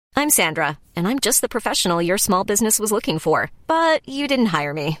I'm Sandra, and I'm just the professional your small business was looking for. But you didn't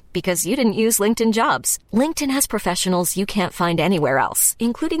hire me because you didn't use LinkedIn Jobs. LinkedIn has professionals you can't find anywhere else,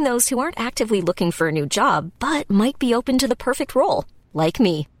 including those who aren't actively looking for a new job, but might be open to the perfect role, like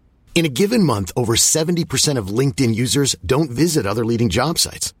me. In a given month, over 70% of LinkedIn users don't visit other leading job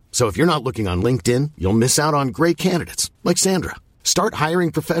sites. So if you're not looking on LinkedIn, you'll miss out on great candidates like Sandra. Start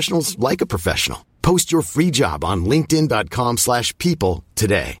hiring professionals like a professional. Post your free job on linkedin.com/people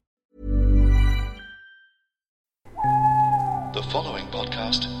today. The following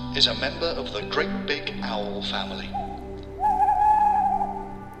podcast is a member of the Great Big Owl family.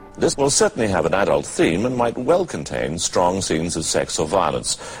 This will certainly have an adult theme and might well contain strong scenes of sex or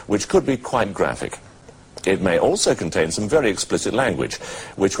violence, which could be quite graphic. It may also contain some very explicit language,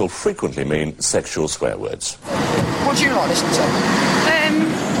 which will frequently mean sexual swear words. What do you like listening to?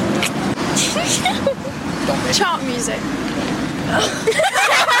 Chart music.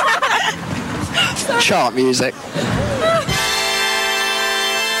 Chart music.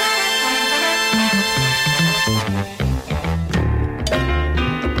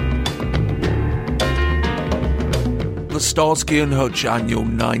 The Starsky and Hutch Annual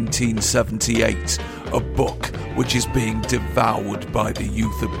 1978, a book which is being devoured by the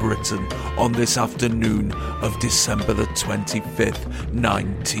youth of Britain on this afternoon of December the 25th,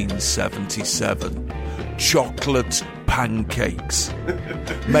 1977. Chocolate pancakes.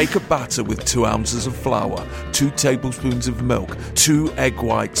 Make a batter with 2 ounces of flour, 2 tablespoons of milk, 2 egg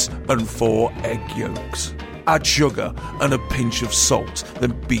whites and 4 egg yolks. Add sugar and a pinch of salt,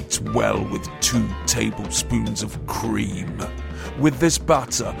 then beat well with 2 tablespoons of cream. With this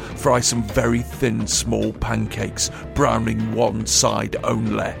batter, fry some very thin small pancakes, browning one side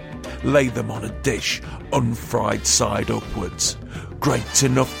only. Lay them on a dish, unfried side upwards. Grate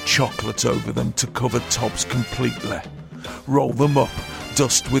enough chocolate over them to cover tops completely. Roll them up,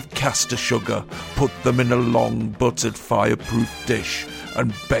 dust with caster sugar, put them in a long buttered fireproof dish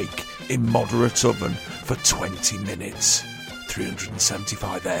and bake in moderate oven for 20 minutes.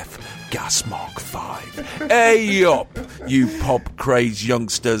 375F, gas mark 5. Hey up, you pop-crazed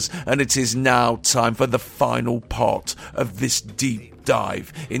youngsters, and it is now time for the final part of this deep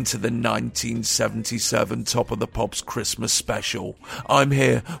dive into the 1977 Top of the Pops Christmas special. I'm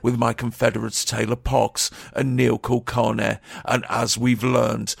here with my Confederates Taylor Parks and Neil Kulkarni, and as we've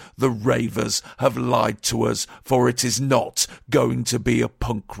learned, the ravers have lied to us, for it is not going to be a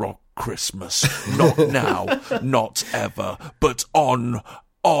punk rock Christmas. Not now, not ever, but on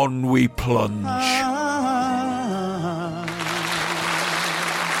we plunge.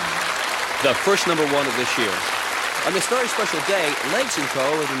 The first number 1 of this year. On this very special day, Legs &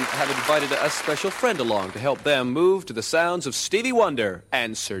 Co. have invited a special friend along to help them move to the sounds of Stevie Wonder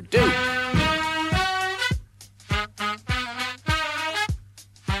and Sir Duke.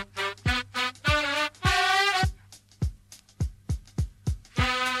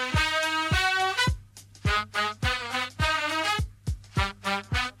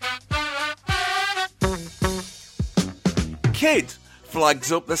 Kid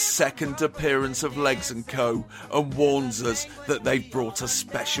flags up the second appearance of Legs & Co. and warns us that they've brought a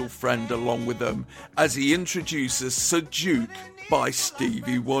special friend along with them as he introduces Sir Duke by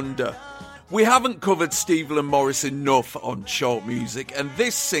Stevie Wonder. We haven't covered Stevie Morris enough on chart music, and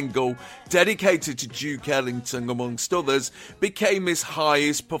this single, dedicated to Duke Ellington amongst others, became his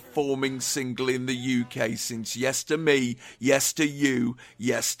highest performing single in the UK since Yester Me, Yester You,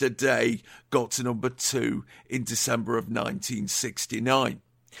 Yesterday got to number 2 in December of 1969.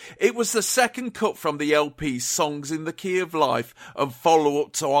 It was the second cut from the LP Songs in the Key of Life and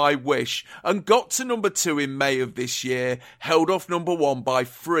follow-up to I Wish, and got to number 2 in May of this year, held off number 1 by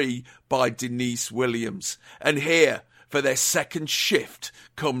Free by Denise Williams. And here, for their second shift,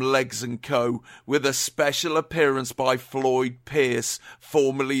 come Legs & Co. with a special appearance by Floyd Pierce,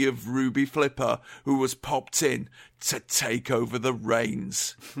 formerly of Ruby Flipper, who was popped in to take over the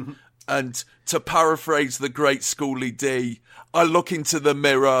reins. And to paraphrase the great Schoolie D, I look into the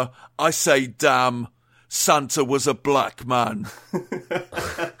mirror, I say, damn, Santa was a black man.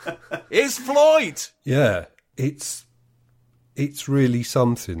 Here's Floyd. Yeah, it's really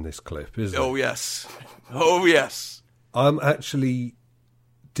something, this clip, isn't it? Oh, yes. Oh, yes. I'm actually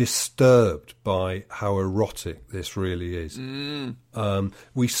disturbed by how erotic this really is.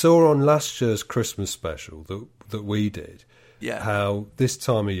 We saw on last year's Christmas special that we did, how this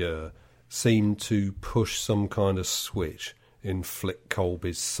time of year seemed to push some kind of switch in Flick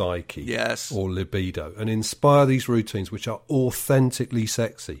Colby's psyche or libido and inspire these routines which are authentically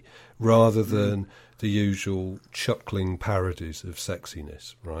sexy rather than the usual chuckling parodies of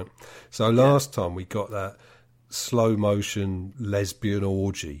sexiness, right? So last time we got that slow motion lesbian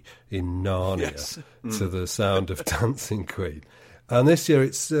orgy in Narnia to the sound of Dancing Queen. And this year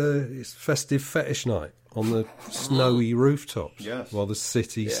it's festive fetish night on the snowy rooftops while the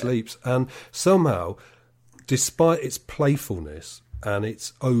city sleeps. And somehow, despite its playfulness and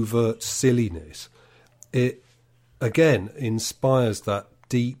its overt silliness, it again inspires that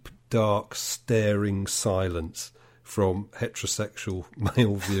deep, dark, staring silence from heterosexual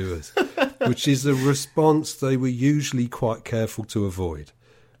male viewers, which is a response they were usually quite careful to avoid.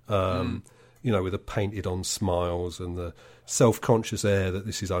 With the painted-on smiles and the self-conscious air that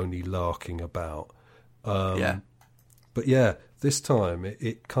this is only larking about. But yeah, this time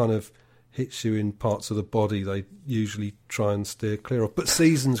it kind of hits you in parts of the body they usually try and steer clear of. But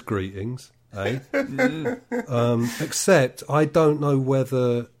season's greetings, eh? Except I don't know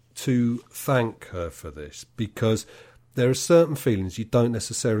whether to thank her for this, because there are certain feelings you don't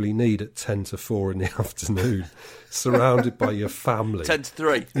necessarily need at 10 to 4 in the afternoon, surrounded by your family. 10 to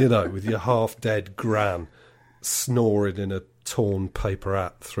 3. With your half-dead gran snoring in a torn paper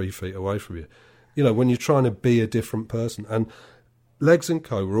hat 3 feet away from you. When you're trying to be a different person. And Legs &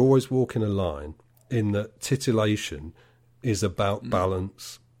 Co. were always walking a line in that titillation is about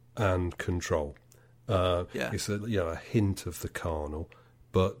balance and control. It's a hint of the carnal,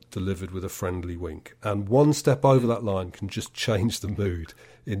 but delivered with a friendly wink. And one step over that line can just change the mood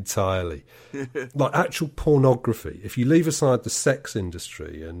entirely. Like actual pornography, if you leave aside the sex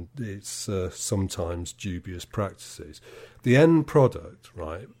industry and its sometimes dubious practices, the end product,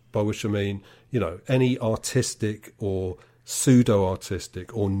 right, by which I mean, any artistic or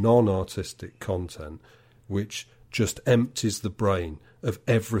pseudo-artistic or non-artistic content which just empties the brain of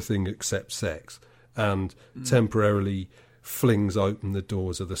everything except sex and temporarily flings open the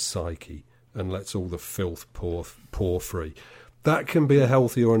doors of the psyche and lets all the filth pour free. That can be a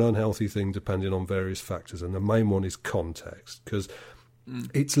healthy or an unhealthy thing depending on various factors, and the main one is context, because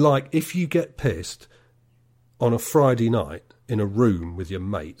it's like if you get pissed on a Friday night in a room with your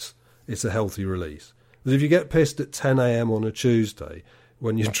mates, it's a healthy release. But if you get pissed at 10 a.m. on a Tuesday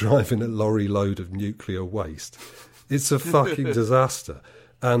when you're driving a lorry load of nuclear waste, it's a fucking disaster.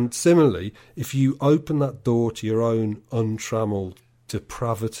 And similarly, if you open that door to your own untrammelled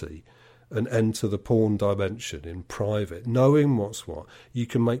depravity and enter the porn dimension in private, knowing what's what, you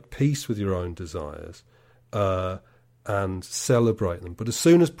can make peace with your own desires and celebrate them. But as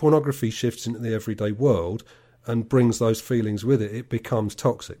soon as pornography shifts into the everyday world and brings those feelings with it, it becomes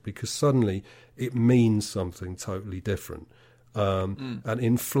toxic, because suddenly it means something totally different. And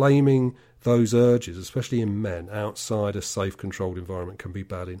inflaming those urges, especially in men, outside a safe, controlled environment can be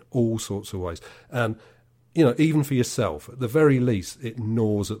bad in all sorts of ways. And, even for yourself, at the very least, it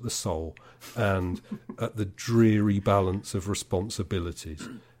gnaws at the soul and at the dreary balance of responsibilities.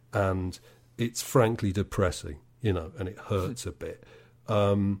 And it's frankly depressing, and it hurts a bit.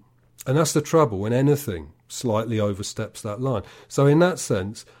 And that's the trouble when anything slightly oversteps that line. So in that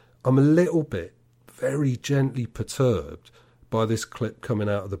sense, I'm a little bit very gently perturbed by this clip coming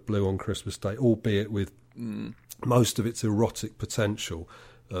out of the blue on Christmas Day, albeit with most of its erotic potential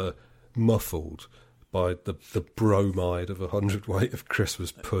muffled by the bromide of 100 weight of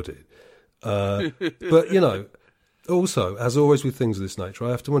Christmas pudding. But, also, as always with things of this nature,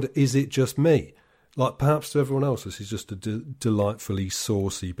 I have to wonder, is it just me? Like, perhaps to everyone else, this is just a delightfully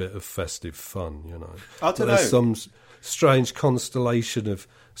saucy bit of festive fun, I don't know. There's some strange constellation of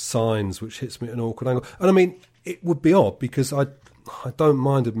signs which hits me at an awkward angle. And I mean, it would be odd, because I don't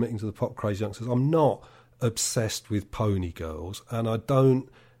mind admitting to the pop-crazy youngsters, I'm not obsessed with pony girls, and I don't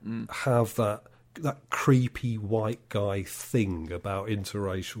have that creepy white guy thing about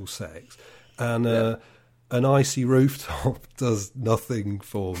interracial sex. And an icy rooftop does nothing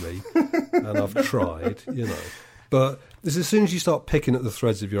for me, and I've tried, But as soon as you start picking at the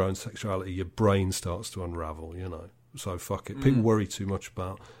threads of your own sexuality, your brain starts to unravel, So fuck it. People worry too much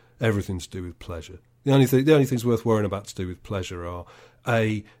about everything to do with pleasure. The only things worth worrying about to do with pleasure are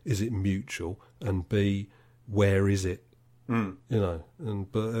A, is it mutual, and B, where is it? But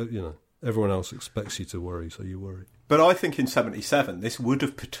everyone else expects you to worry, so you worry. But I think in 77 this would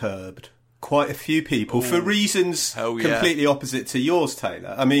have perturbed quite a few people for reasons completely opposite to yours,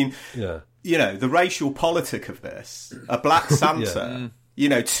 Taylor. I mean, the racial politic of this, a black Santa,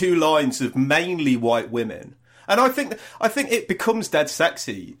 2 lines of mainly white women. And I think it becomes dead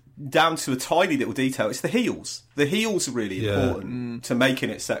sexy down to a tiny little detail. It's the heels. The heels are really important to making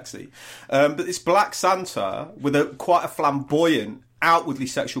it sexy. But this black Santa with quite a flamboyant, outwardly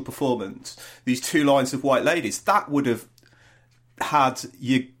sexual performance, these 2 lines of white ladies, that would have had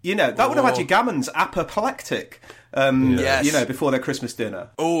you, that would have had your gammons apoplectic. before their Christmas dinner.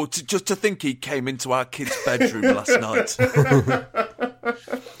 Oh, just to think he came into our kid's bedroom last night.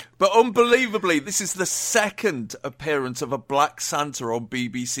 But unbelievably, this is the second appearance of a Black Santa on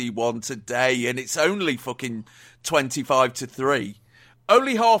BBC One today, and it's only fucking 25 to 3.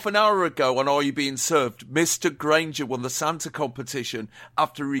 Only half an hour ago on Are You Being Served, Mr. Granger won the Santa competition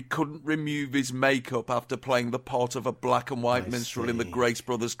after he couldn't remove his makeup after playing the part of a black and white minstrel in the Grace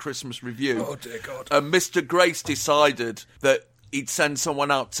Brothers Christmas Review. Oh, dear God. And Mr. Grace decided that he'd send someone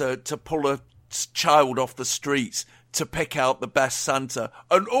out to pull a child off the streets to pick out the best Santa.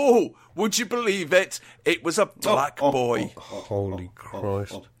 And, would you believe it? It was a black boy. Holy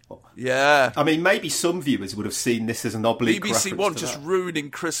Christ. Yeah. I mean, maybe some viewers would have seen this as an oblique reference BBC One to just that. ruining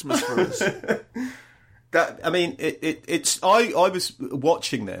Christmas for us. I was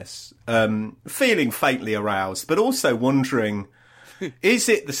watching this, feeling faintly aroused, but also wondering, is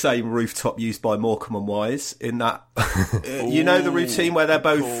it the same rooftop used by Morecambe and Wise in that, the routine where they're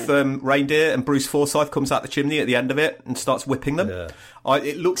both reindeer and Bruce Forsyth comes out the chimney at the end of it and starts whipping them? Yeah.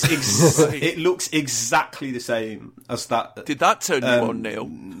 It looks exactly the same as that. Did that turn you on, Neil?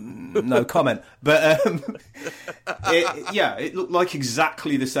 No comment. But it looked like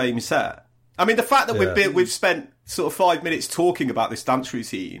exactly the same set. I mean, the fact that we've spent sort of 5 minutes talking about this dance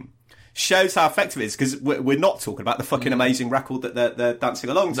routine shows how effective it is, because we're not talking about the fucking amazing record that they're dancing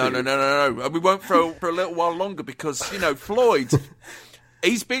along to. No. And we won't for a little while longer because, Floyd,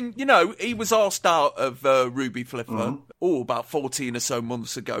 he's been, he was asked out of Ruby Flipper about 14 or so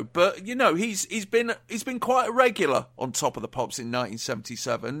months ago. But, he's been quite a regular on Top of the Pops in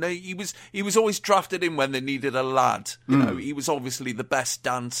 1977. He was always drafted in when they needed a lad. He was obviously the best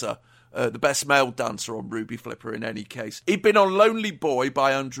dancer. The best male dancer on Ruby Flipper in any case. He'd been on Lonely Boy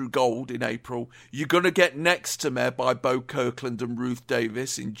by Andrew Gold in April. You're Gonna Get Next to Me by Bo Kirkland and Ruth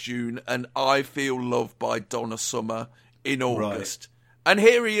Davis in June. And I Feel Love by Donna Summer in August. Right. And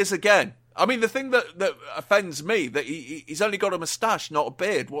here he is again. I mean, the thing that offends me, that he's only got a moustache, not a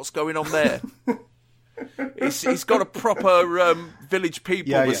beard. What's going on there? He's got a proper Village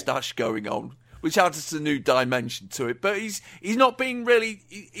People moustache going on, which adds a new dimension to it. But he's not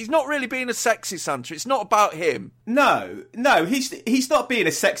really being a sexy Santa. It's not about him. No, he's not being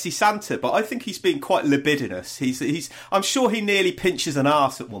a sexy Santa, but I think he's being quite libidinous. I'm sure he nearly pinches an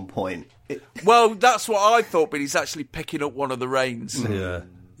arse at one point. Well, that's what I thought, but he's actually picking up one of the reins. Yeah.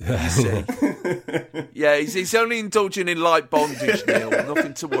 Yeah, he's only indulging in light bondage, Neil.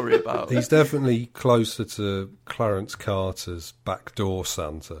 Nothing to worry about. He's definitely closer to Clarence Carter's backdoor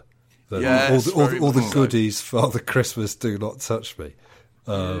Santa. All the goodies Father Christmas do not touch me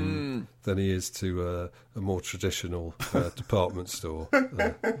than he is to a more traditional department store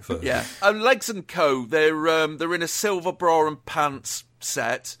version. Yeah, and Legs & Co, they're in a silver bra and pants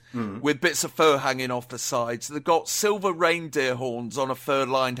set with bits of fur hanging off the sides. They've got silver reindeer horns on a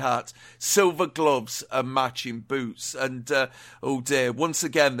fur-lined hat, silver gloves and matching boots. And, oh dear, once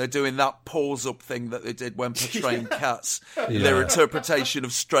again, they're doing that pause-up thing that they did when portraying cats. Their interpretation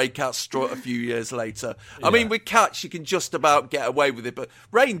of Stray Cat Strut a few years later. I mean, with cats, you can just about get away with it, but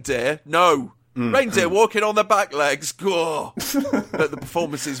reindeer, no. Reindeer walking on their back legs, but the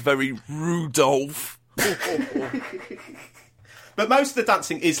performance is very Rudolph. But most of the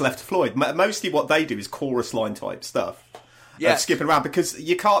dancing is left to Floyd. Mostly what they do is chorus line type stuff. Skipping around, because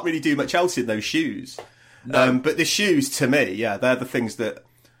you can't really do much else in those shoes. No. But the shoes, to me, they're the things that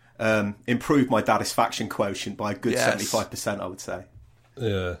improve my satisfaction quotient by a good 75%, I would say.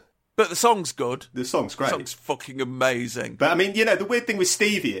 Yeah. But the song's good. The song's great. The song's fucking amazing. But I mean, the weird thing with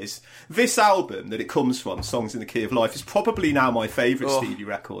Stevie is this album that it comes from, Songs in the Key of Life, is probably now my favourite Stevie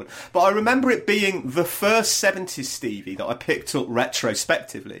record. But I remember it being the first 70s Stevie that I picked up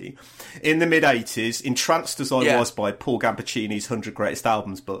retrospectively in the mid-80s, entranced as I was by Paul Gambaccini's 100 Greatest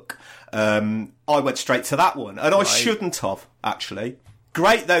Albums book. I went straight to that one. And I shouldn't have, actually.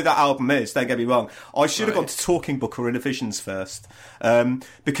 Great though that album is, don't get me wrong. I should have gone to Talking Book or Innovisions first,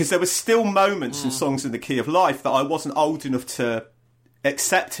 because there were still moments in Songs in the Key of Life that I wasn't old enough to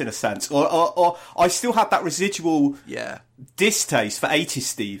accept, in a sense, or I still had that residual distaste for 80s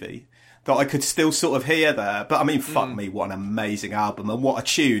Stevie that I could still sort of hear there. But I mean, fuck me, what an amazing album and what a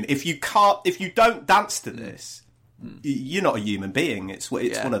tune! If you don't dance to this, you're not a human being. It's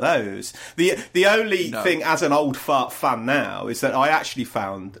one of those. The only thing as an old fart fan now is that I actually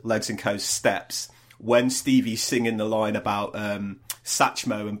found Legs & Co.'s Steps when Stevie's singing the line about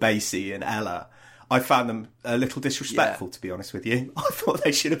Satchmo and Basie and Ella. I found them a little disrespectful, to be honest with you. I thought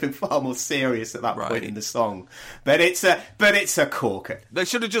they should have been far more serious at that point in the song. But it's a corker. They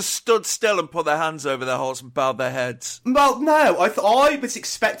should have just stood still and put their hands over their hearts and bowed their heads. Well, no, I was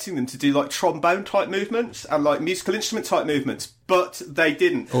expecting them to do like trombone type movements and like musical instrument type movements, but they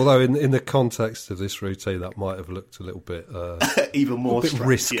didn't. Although in the context of this routine, that might have looked a little bit even more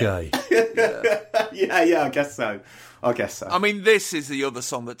risque. Yeah, I guess so. I mean, this is the other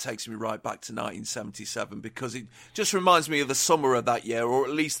song that takes me right back to 1977 because it just reminds me of the summer of that year, or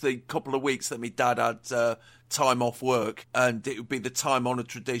at least the couple of weeks that my dad had time off work, and it would be the time-honoured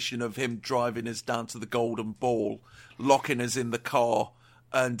tradition of him driving us down to the Golden Ball, locking us in the car.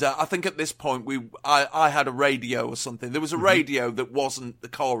 And I think at this point I had a radio or something. There was a radio that wasn't the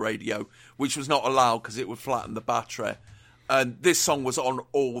car radio, which was not allowed because it would flatten the battery. And this song was on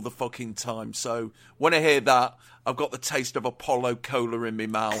all the fucking time. So when I hear that, I've got the taste of Apollo Cola in my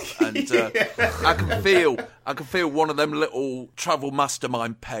mouth, and I can feel one of them little Travel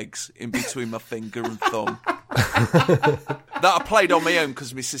Mastermind pegs in between my finger and thumb that I played on my own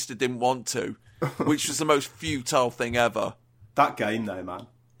because my sister didn't want to, which was the most futile thing ever. That game, though, man,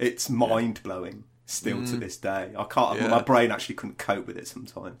 it's mind blowing. Still to this day, I can't. My brain actually couldn't cope with it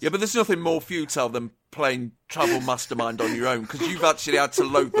sometimes. Yeah, but there's nothing more futile than playing Travel Mastermind on your own because you've actually had to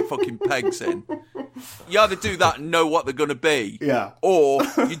load the fucking pegs in. You either do that and know what they're going to be, or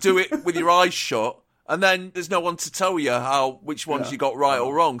you do it with your eyes shut, and then there's no one to tell you which ones you got right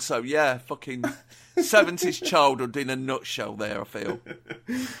or wrong. So fucking 70s childhood in a nutshell. There, I feel.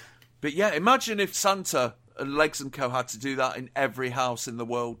 But yeah, imagine if Santa and Legs & Co had to do that in every house in the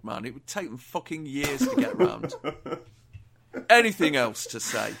world, man. It would take them fucking years to get round. Anything else to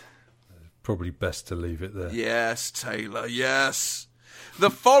say? Probably best to leave it there. Yes, Taylor, yes. The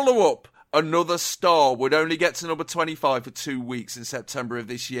follow-up, Another Star, would only get to number 25 for 2 weeks in September of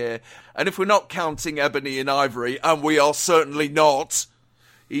this year. And if we're not counting Ebony and Ivory, and we are certainly not,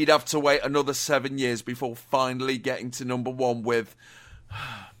 he'd have to wait another 7 years before finally getting to number 1 with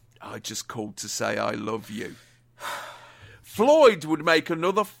I Just Called to Say I Love You. Floyd would make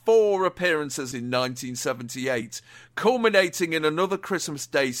another 4 appearances in 1978, culminating in another Christmas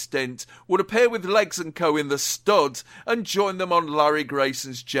Day stint, would appear with Legs & Co in The Stud and join them on Larry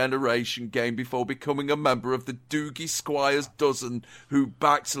Grayson's Generation game before becoming a member of the Doogie Squires dozen who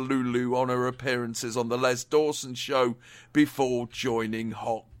backed Lulu on her appearances on The Les Dawson Show before joining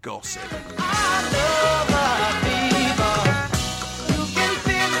Hot Gossip.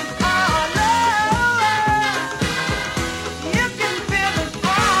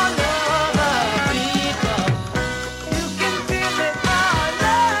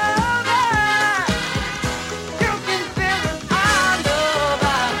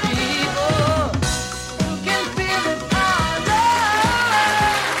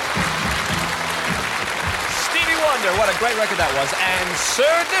 Great record that was. And Sir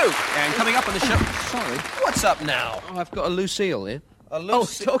Duke. And coming up on the show... Sorry, what's up now? Oh, I've got a Lucille here.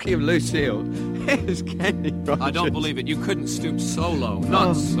 Talking of Lucille, here's Kenny Rogers. I don't believe it. You couldn't stoop so low.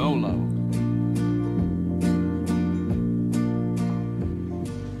 Not so low.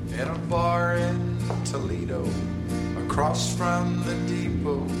 At a bar in Toledo, across from the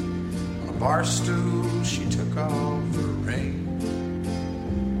depot, on a bar stool, she took off her ring.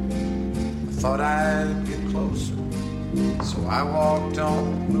 I thought I'd get closer, so I walked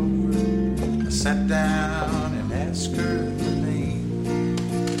on over. I sat down and asked her the name.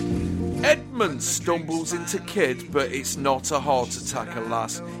 Edmund stumbles into Kid, but it's not a heart attack,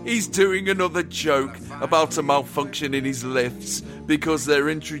 alas. He's doing another joke about a malfunction in his lifts because they're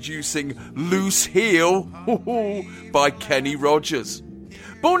introducing Loose Heel by Kenny Rogers.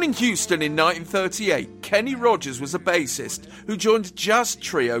 Born in Houston in 1938, Kenny Rogers was a bassist who joined a jazz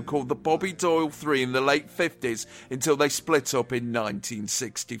trio called the Bobby Doyle Three in the late 50s until they split up in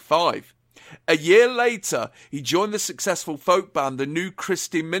 1965. A year later, he joined the successful folk band the New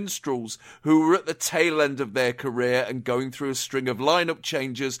Christy Minstrels, who were at the tail end of their career and going through a string of lineup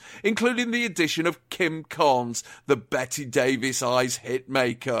changes, including the addition of Kim Carnes, the Betty Davis Eyes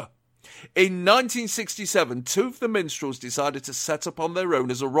hitmaker. In 1967, 2 of the Minstrels decided to set up on their own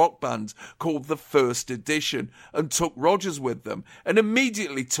as a rock band called The First Edition and took Rogers with them and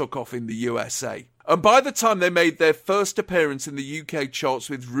immediately took off in the USA. And by the time they made their first appearance in the UK charts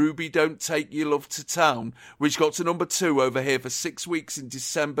with Ruby Don't Take Your Love to Town, which got to number 2 over here for 6 weeks in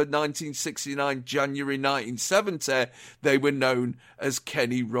December 1969, January 1970, they were known as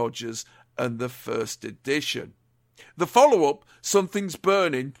Kenny Rogers and The First Edition. The follow-up, Something's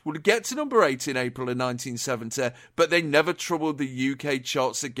Burning, would get to number 8 in April of 1970, but they never troubled the UK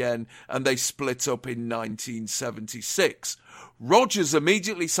charts again, and they split up in 1976. Rodgers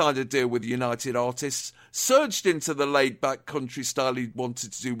immediately signed a deal with United Artists, surged into the laid-back country style he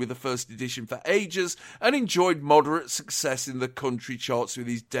wanted to do with the first edition for ages, and enjoyed moderate success in the country charts with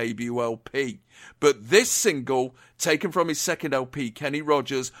his debut LP. But this single, taken from his second LP, Kenny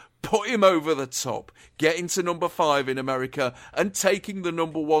Rogers, put him over the top, getting to number 5 in America and taking the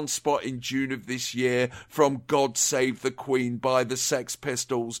number 1 spot in June of this year from God Save the Queen by the Sex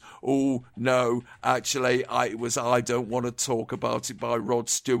Pistols. Oh, no, actually, it was I Don't Want to Talk About It by Rod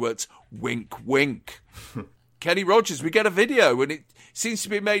Stewart. Wink, wink. Kenny Rogers, we get a video, and it seems to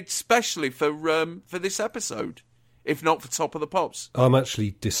be made specially for this episode, if not for Top of the Pops. I'm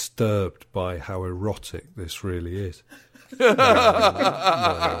actually disturbed by how erotic this really is.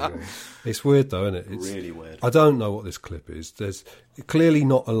 It's weird though, isn't it? It's really weird. I don't know what this clip is. There's clearly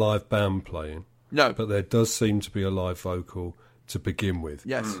not a live band playing. No. But there does seem to be a live vocal to begin with.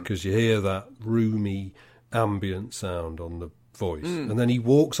 Yes. Because you hear that roomy ambient sound on the voice. And then he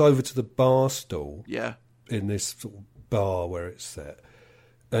walks over to the bar stool. Yeah. In this sort of bar where it's set.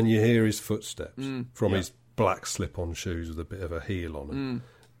 And you hear his footsteps from his black slip-on shoes with a bit of a heel on them.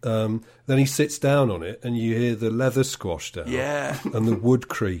 Then he sits down on it, and you hear the leather squash down, and the wood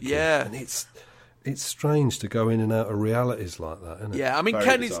creaking, and it's strange to go in and out of realities like that, isn't it? Yeah, I mean,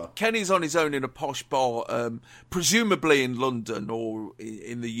 Kenny's on his own in a posh bar, presumably in London or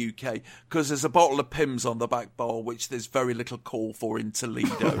in the UK, because there's a bottle of Pimm's on the back bar, which there's very little call for in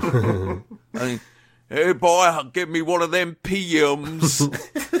Toledo. I mean, hey boy, give me one of them Pimm's.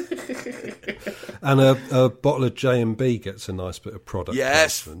 And a bottle of J&B gets a nice bit of product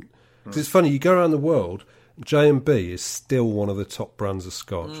placement. It's funny, you go around the world, J&B is still one of the top brands of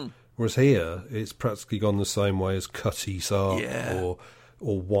scotch. Whereas here, it's practically gone the same way as Cutty Sark or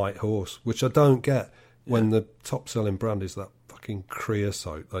White Horse, which I don't get when the top-selling brand is that fucking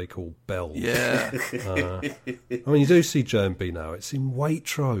creosote they call Bells. Yeah. I mean, you do see J&B now. It's in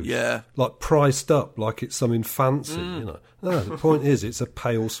Waitrose. Yeah. Like priced up like it's something fancy, you know. No, the point is it's a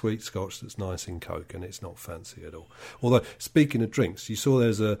pale, sweet scotch that's nice in Coke, and it's not fancy at all. Although, speaking of drinks, you saw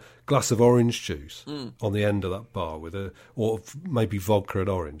there's a glass of orange juice on the end of that bar or maybe vodka and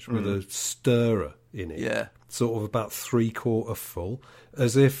orange with a stirrer in it. Yeah. Sort of about 3/4 full,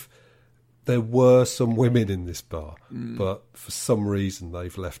 as if there were some women in this bar, but for some reason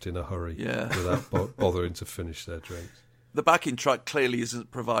they've left in a hurry without bothering to finish their drinks. The backing track clearly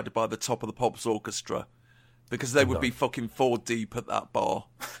isn't provided by the Top of the Pops Orchestra, because they would be fucking 4 deep at that bar.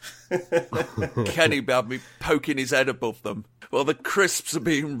 Kenny would be poking his head above them while the crisps are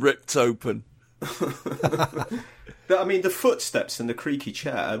being ripped open. I mean, the footsteps and the creaky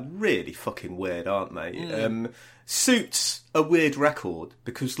chair are really fucking weird, aren't they? Suits a weird record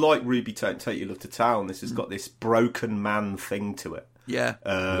because, like Ruby Don't Take Your Love to Town, this has got this broken man thing to it. Yeah.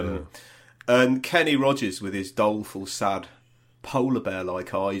 And Kenny Rogers with his doleful, sad, polar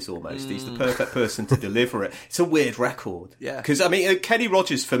bear-like eyes almost. He's the perfect person to deliver it. It's a weird record. Yeah. Because, I mean, Kenny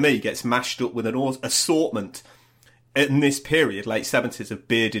Rogers, for me, gets mashed up with an assortment in this period, late 70s, of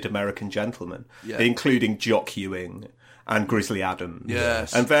bearded American gentlemen, including Jock Ewing and Grizzly Adams.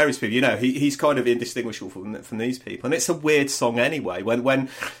 Yes. And various people. You know, he's kind of indistinguishable from these people. And it's a weird song anyway. When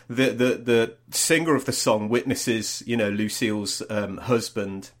the singer of the song witnesses, you know, Lucille's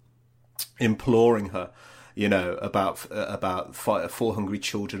husband imploring her, you know, about 4 hungry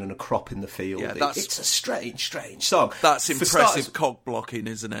children and a crop in the field. Yeah, it's a strange song. That's impressive cock blocking,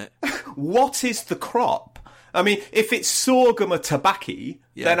 isn't it? What is the crop? I mean, if it's sorghum or tobacco,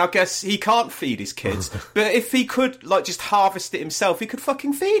 then I guess he can't feed his kids. But if he could, like, just harvest it himself, he could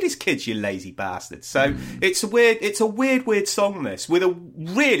fucking feed his kids, you lazy bastard. So it's a weird song, this, with a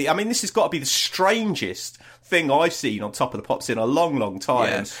really, I mean, this has got to be the strangest thing I've seen on Top of the Pops in a long, long time.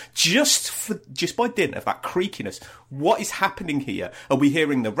 Yes. Just by dint of that creakiness, what is happening here? Are we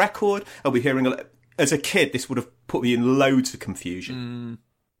hearing the record? Are we hearing, as a kid, this would have put me in loads of confusion.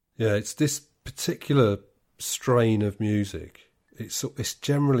 Yeah, it's this particular strain of music. It's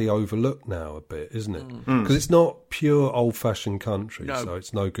generally overlooked now a bit, isn't it? Because it's not pure old-fashioned country, so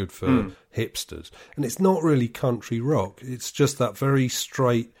it's no good for hipsters. And it's not really country rock. It's just that very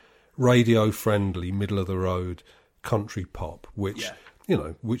straight, radio-friendly, middle-of-the-road country pop, which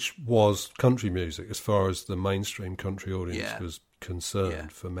was country music as far as the mainstream country audience was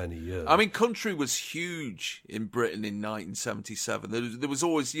concerned for many years. I mean, country was huge in Britain in 1977. There was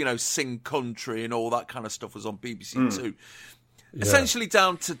always, you know, Sing Country and all that kind of stuff was on BBC Two. Yeah. Essentially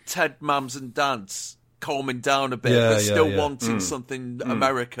down to Ted, Mums and Dads calming down a bit, but still wanting something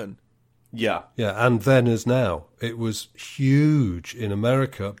American. Yeah. Yeah, and then as now. It was huge in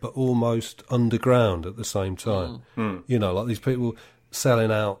America, but almost underground at the same time. You know, like these people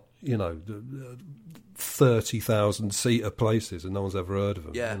selling out, you know, 30,000 seater places and no one's ever heard of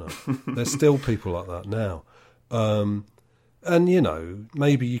them. Yeah. You know? There's still people like that now. And, you know,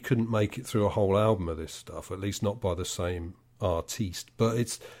 maybe you couldn't make it through a whole album of this stuff, at least not by the same artiste. But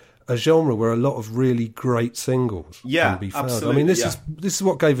it's a genre where a lot of really great singles can be found. Absolutely, I mean, this is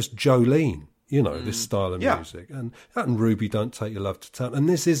what gave us Jolene, you know, this style of music. And Ruby, Don't Take Your Love to Town. And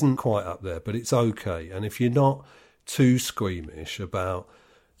this isn't quite up there, but it's okay. And if you're not too squeamish about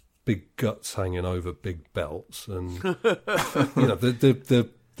big guts hanging over big belts and, you know,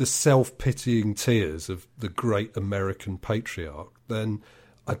 the self-pitying tears of the great American patriarch, then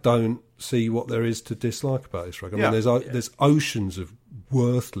I don't see what there is to dislike about this record. I mean, there's oceans of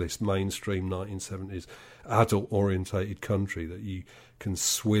worthless mainstream 1970s adult-orientated country that you can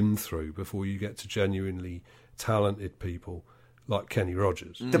swim through before you get to genuinely talented people like Kenny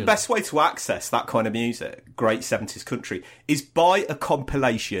Rogers. The best way to access that kind of music, great 70s country, is buy a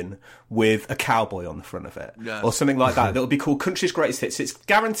compilation with a cowboy on the front of it, or something like that. That'll be called Country's Greatest Hits. It's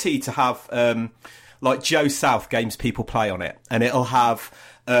guaranteed to have like Joe South Games People Play on it, and it'll have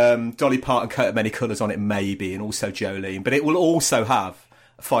Dolly Parton, Coat of Many Colours on it, maybe, and also Jolene. But it will also have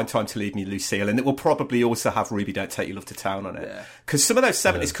Fine Time to Leave Me, Lucille, and it will probably also have Ruby, Don't Take Your Love to Town on it. Because some of those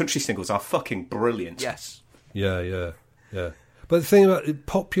 70s country singles are fucking brilliant. Yes. Yeah. But the thing about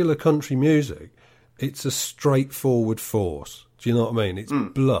popular country music, it's a straightforward force. Do you know what I mean? It's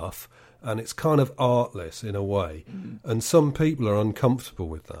bluff, and it's kind of artless in a way. And some people are uncomfortable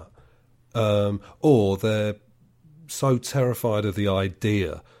with that. Or they're so terrified of the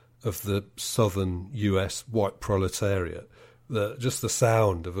idea of the southern US white proletariat that just the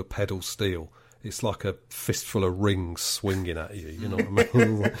sound of a pedal steel, it's like a fistful of rings swinging at you, you know what I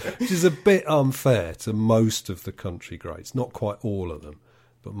mean? Which is a bit unfair to most of the country greats. Not quite all of them,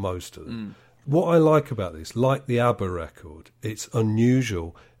 but most of them. What I like about this, like the ABBA record, it's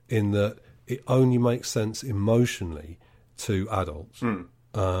unusual in that it only makes sense emotionally to adults.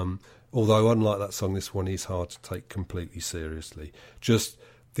 Although, unlike that song, this one is hard to take completely seriously. Just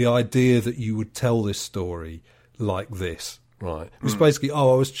the idea that you would tell this story like this, right? It was basically, I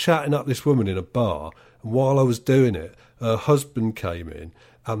was chatting up this woman in a bar, and while I was doing it, her husband came in,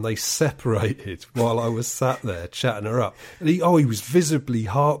 and they separated while I was sat there chatting her up. And he was visibly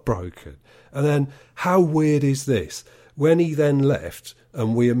heartbroken. And then, how weird is this? When he then left,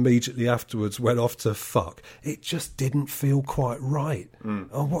 and we immediately afterwards went off to fuck, it just didn't feel quite right.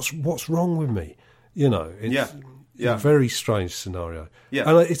 Oh, what's wrong with me? You know, it's a very strange scenario.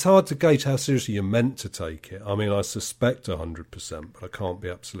 And it's hard to gauge how seriously you're meant to take it. I mean, I suspect 100%, but I can't be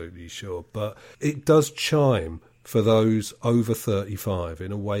absolutely sure. But it does chime for those over 35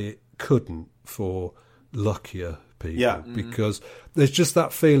 in a way it couldn't for luckier people. Because there's just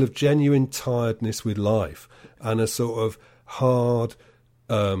that feel of genuine tiredness with life and a sort of hard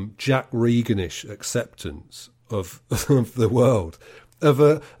Jack Reaganish acceptance of the world, of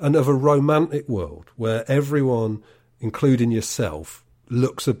a romantic world where everyone, including yourself,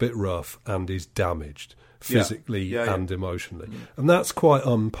 looks a bit rough and is damaged physically and emotionally. And that's quite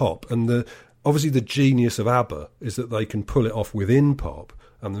unpop. And obviously the genius of ABBA is that they can pull it off within pop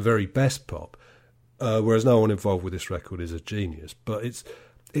and the very best pop, whereas no one involved with this record is a genius. But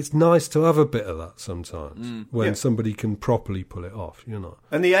it's nice to have a bit of that sometimes when somebody can properly pull it off, you know.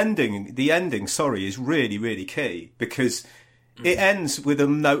 And the ending, is really, really key because it ends with a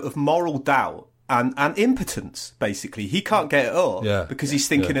note of moral doubt and impotence, basically. He can't get it up because he's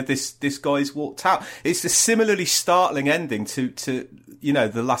thinking of this guy's walked out. It's a similarly startling ending to you know,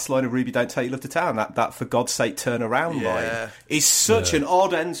 the last line of Ruby, Don't Take Your Love to Town, that for God's sake turn around line. It's such an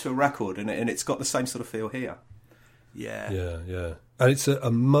odd end to a record, and it's got the same sort of feel here. Yeah. And it's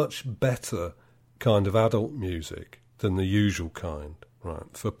a much better kind of adult music than the usual kind, right,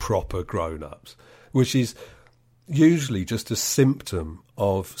 for proper grown-ups, which is usually just a symptom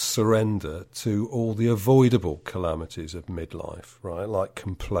of surrender to all the avoidable calamities of midlife, right, like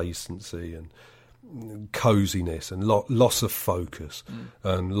complacency and coziness and loss of focus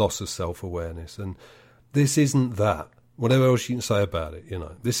and loss of self-awareness. And this isn't that. Whatever else you can say about it, you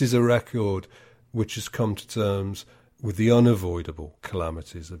know, this is a record which has come to terms with the unavoidable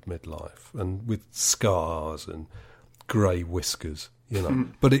calamities of midlife and with scars and grey whiskers, you know.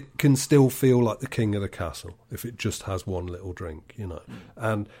 But it can still feel like the king of the castle if it just has one little drink, you know.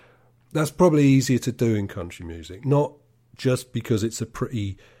 And that's probably easier to do in country music, not just because it's a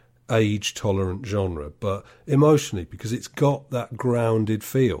pretty age-tolerant genre, but emotionally because it's got that grounded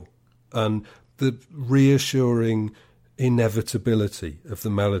feel and the reassuring inevitability of the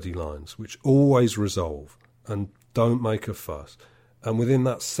melody lines, which always resolve and don't make a fuss. And within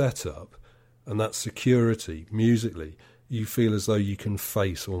that setup and that security, musically, you feel as though you can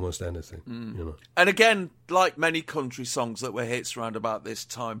face almost anything. You know? And again, like many country songs that were hits around about this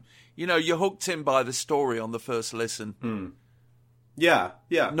time, you know, you're hooked in by the story on the first listen. Yeah.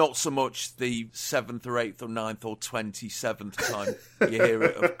 Not so much the 7th or 8th or 9th or 27th time you hear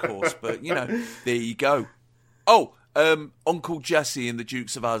it, of course. But, you know, there you go. Oh, Uncle Jesse and the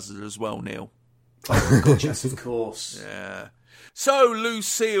Dukes of Hazzard as well, Neil. Uncle Jesse, of course. Yeah. So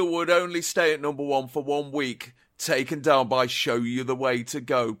Lucille would only stay at number 1 for 1 week, taken down by Show You the Way to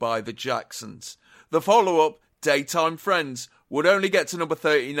Go by the Jacksons. The follow-up, Daytime Friends, would only get to number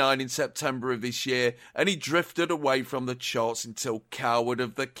 39 in September of this year, and he drifted away from the charts until Coward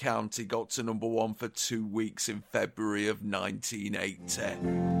of the County got to number 1 for 2 weeks in February of 1980.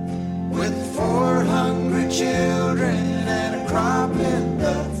 With 4 hungry children and a crop in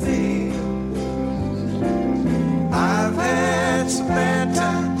the field, I've had some bad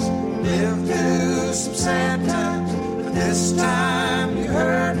times, lived through some sad times, but this time you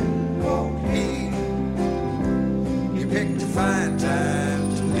heard and won't heed. You picked a fine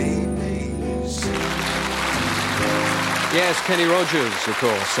time to leave me. Yes, Kenny Rogers, of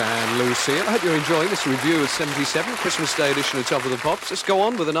course, and Lucille. I hope you're enjoying this review of 77, Christmas Day edition of Top of the Pops. Let's go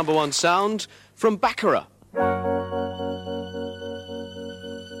on with the number 1 sound from Baccarat.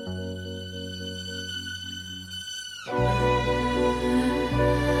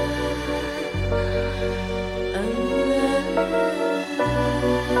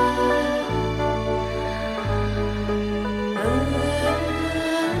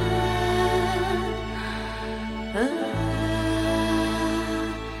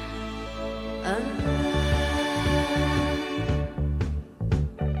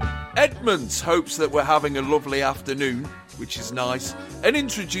 Edmonds hopes that we're having a lovely afternoon, which is nice, and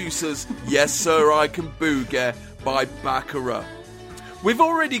introduces Yes Sir I Can Boogie by Baccarat. We've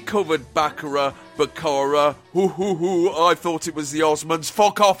already covered Baccarat, Baccara, I thought it was the Osmonds,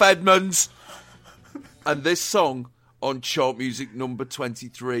 fuck off Edmonds! And this song on chart music number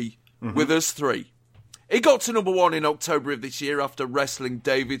 23, with us 3. It got to number 1 in October of this year after wrestling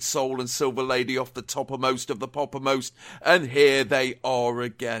David Soul and Silver Lady off the toppermost of the poppermost, and here they are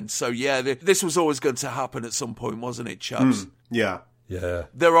again. So yeah, this was always going to happen at some point, wasn't it, chaps? Yeah.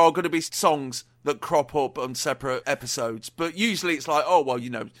 There are going to be songs that crop up on separate episodes, but usually it's like, oh, well, you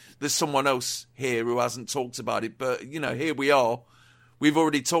know, there's someone else here who hasn't talked about it, but, you know, here we are. We've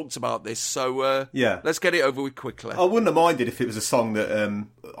already talked about this, so let's get it over with quickly. I wouldn't have minded if it was a song that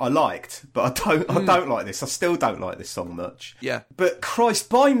I liked, but I don't like this. I still don't like this song much. Yeah. But Christ,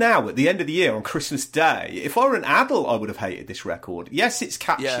 by now, at the end of the year, on Christmas Day, if I were an adult, I would have hated this record. Yes, it's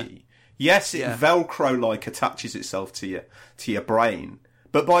catchy. Yeah. Yes, it Velcro-like attaches itself to your brain.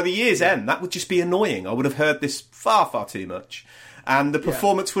 But by the year's end, that would just be annoying. I would have heard this far, far too much. And the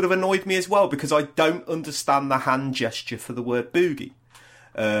performance would have annoyed me as well, because I don't understand the hand gesture for the word boogie.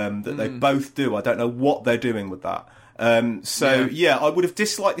 That they both do. I don't know what they're doing with that. I would have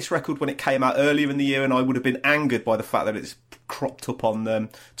disliked this record when it came out earlier in the year, and I would have been angered by the fact that it's cropped up on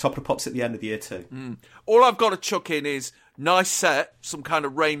Top of the Pops at the end of the year too. All I've got to chuck in is nice set, some kind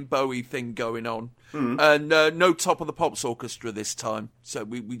of rainbowy thing going on, and no Top of the Pops orchestra this time. So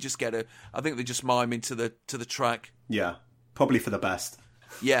we just get I think they just mime into the track. Yeah, probably for the best.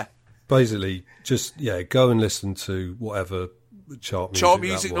 Yeah. Basically, just go and listen to whatever chart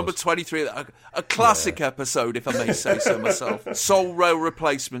music number 23, a classic episode, if I may say so myself. Soul Rail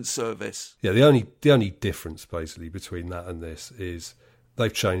Replacement Service. Yeah, the only difference basically between that and this is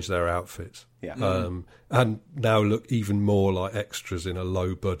they've changed their outfits. Yeah. And now look even more like extras in a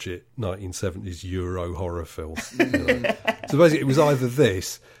low budget 1970s Euro horror film. You know? So basically it was either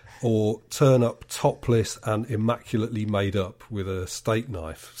this or turn up topless and immaculately made up with a steak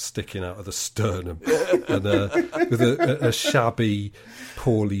knife sticking out of the sternum and with a shabby,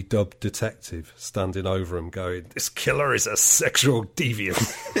 poorly dubbed detective standing over him going, "This killer is a sexual deviant.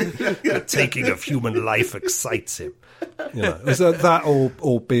 The taking of human life excites him." You know, is that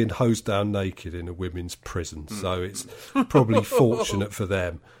or being hosed down naked in a women's prison. So it's probably fortunate for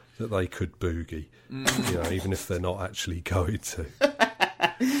them that they could boogie, you know, even if they're not actually going to.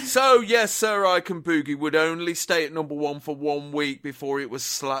 So, Yes Sir I Can Boogie would only stay at number 1 for 1 week before it was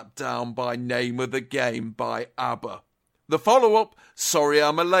slapped down by Name of the Game by ABBA. The follow-up, Sorry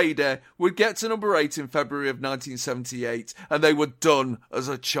I'm a Lady, would get to number 8 in February of 1978, and they were done as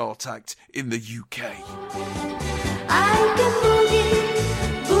a chart act in the UK. I can boogie,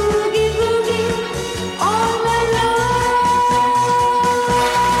 boogie, boogie, all my life.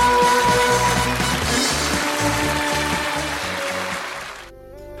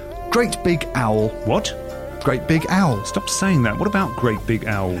 Great Big Owl. What? Great Big Owl. Stop saying that. What about Great Big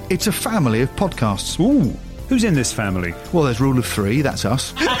Owl? It's a family of podcasts. Ooh, who's in this family? Well, there's Rule of Three, that's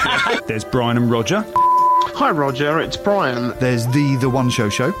us. There's Brian and Roger. Hi Roger, it's Brian. There's The One Show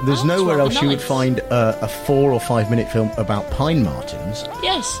Show. There's nowhere else you would find a 4 or 5 minute film about pine martens.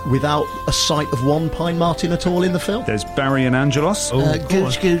 Yes. Without a sight of one pine marten at all in the film. There's Barry and Angelos.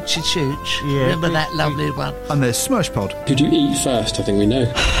 Gooch Goochie Chooch. Yeah. Remember that lovely one? And there's Smirch Pod. Did you eat first? I think we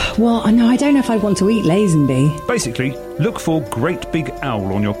know. Well, no, I don't know if I'd want to eat Lazenby. Basically, look for Great Big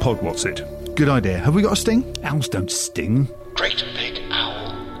Owl on your pod. What's it? Good idea. Have we got a sting? Owls don't sting. GreatBigOwl.com.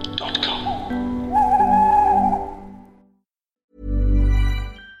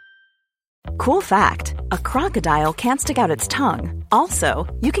 Cool fact, a crocodile can't stick out its tongue. Also,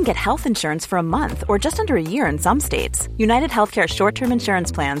 you can get health insurance for a month or just under a year in some states. United Healthcare short-term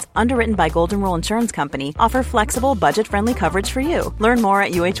insurance plans, underwritten by Golden Rule Insurance Company, offer flexible, budget-friendly coverage for you. Learn more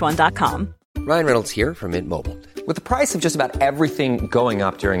at UH1.com. Ryan Reynolds here from Mint Mobile. With the price of just about everything going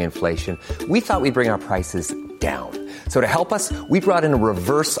up during inflation, we thought we'd bring our prices down. So to help us, we brought in a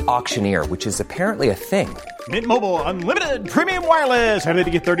reverse auctioneer, which is apparently a thing. Mint Mobile Unlimited Premium Wireless. How to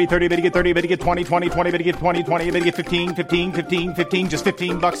get 30, 30, bit to get 30, bit to get 20, 20, 20, bit to get 20, 20, bit to get 15, 15, 15, 15, just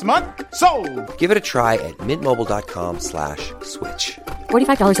 $15 a month? Sold! Give it a try at mintmobile.com/switch.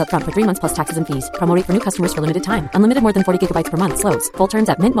 $45 up front for 3 months plus taxes and fees. Promo rate for new customers for limited time. Unlimited more than 40 gigabytes per month. Slows full terms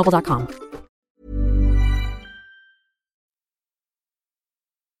at mintmobile.com.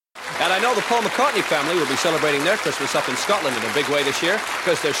 And I know the Paul McCartney family will be celebrating their Christmas up in Scotland in a big way this year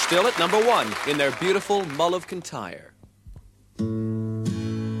because they're still at number 1 in their beautiful Mull of Kintyre.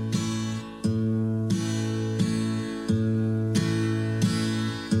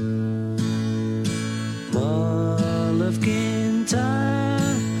 Mull of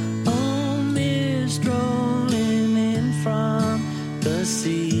Kintyre, oh, mist rolling in from the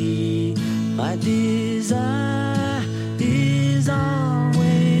sea. My desire is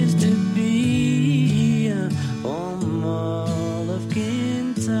always to be on Mull of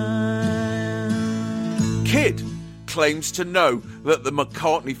Kintyre. Kid claims to know that the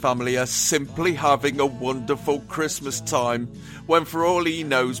McCartney family are simply having a wonderful Christmas time, when for all he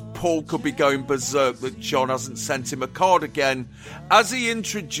knows, Paul could be going berserk that John hasn't sent him a card again, as he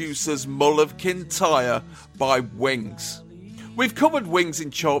introduces Mull of Kintyre by Wings. We've covered Wings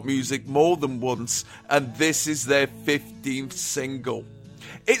in chart music more than once, and this is their 15th single.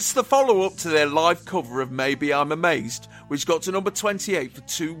 It's the follow-up to their live cover of Maybe I'm Amazed, which got to number 28 for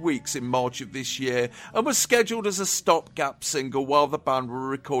 2 weeks in March of this year and was scheduled as a stopgap single while the band were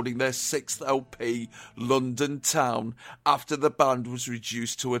recording their 6th LP, London Town, after the band was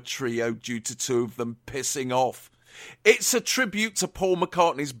reduced to a trio due to 2 of them pissing off. It's a tribute to Paul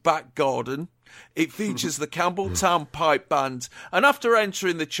McCartney's back garden. It features the Campbelltown Pipe Band, and after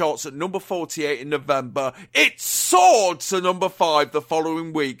entering the charts at number 48 in November, it soared to number 5 the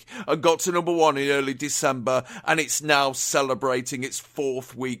following week and got to number 1 in early December, and it's now celebrating its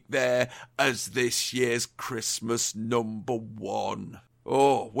 4th week there as this year's Christmas number 1.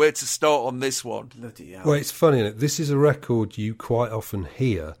 Oh, where to start on this one? Bloody hell. Well, it's funny, isn't it? This is a record you quite often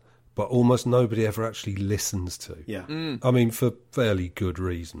hear, but almost nobody ever actually listens to. Yeah. I mean, for fairly good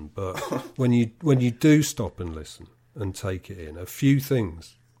reason. But when you do stop and listen and take it in, a few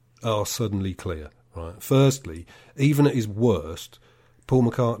things are suddenly clear. Right. Firstly, even at his worst, Paul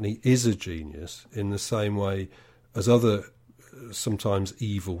McCartney is a genius in the same way as other sometimes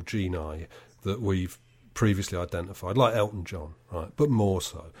evil genii that we've previously identified, like Elton John, right? But more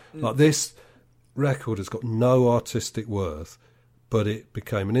so. Like, this record has got no artistic worth, but it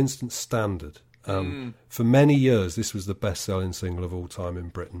became an instant standard. For many years, this was the best-selling single of all time in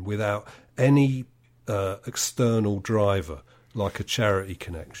Britain, without any external driver, like a charity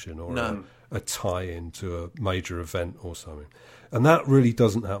connection or a tie-in to a major event or something. And that really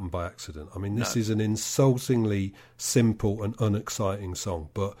doesn't happen by accident. I mean, this is an insultingly simple and unexciting song,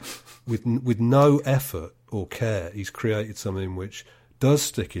 but with no effort or care, he's created something which does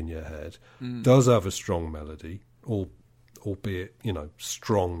stick in your head, does have a strong melody, albeit,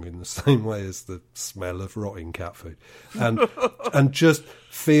 strong in the same way as the smell of rotting cat food, and just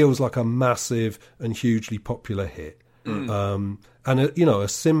feels like a massive and hugely popular hit. And a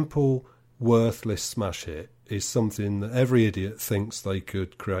simple, worthless smash hit is something that every idiot thinks they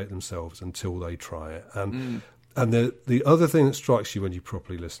could create themselves until they try it. And the other thing that strikes you when you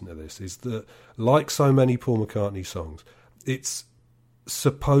properly listen to this is that, like so many Paul McCartney songs, its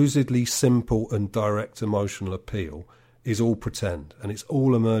supposedly simple and direct emotional appeal is all pretend, and it's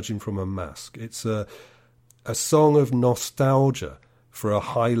all emerging from a mask. It's a song of nostalgia for a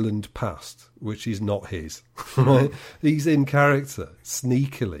Highland past, which is not his. Right? He's in character,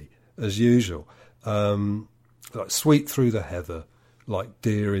 sneakily, as usual. Like Sweet Through the Heather, like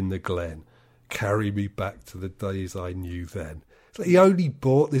Deer in the Glen, Carry Me Back to the Days I Knew Then. So he only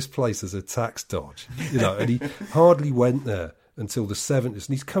bought this place as a tax dodge, and he hardly went there until the 70s. And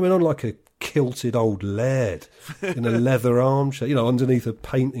he's coming on like a kilted old laird in a leather armchair, underneath a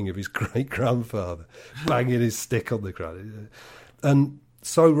painting of his great-grandfather, banging his stick on the ground. And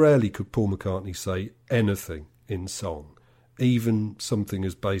so rarely could Paul McCartney say anything in song, even something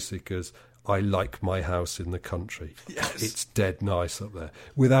as basic as, I like my house in the country. Yes. It's dead nice up there.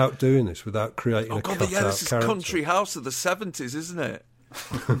 Without doing this, without creating a cut-out character. This is Country House of the 70s, isn't it?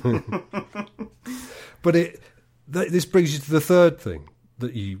 But this brings you to the third thing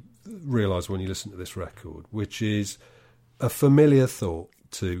that you realise when you listen to this record, which is a familiar thought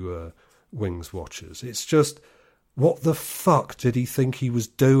to Wings watchers. It's just, what the fuck did he think he was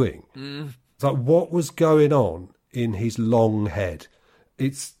doing? It's like, what was going on in his long head?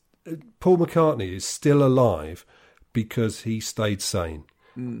 Paul McCartney is still alive because he stayed sane.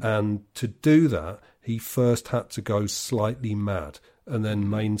 And to do that, he first had to go slightly mad and then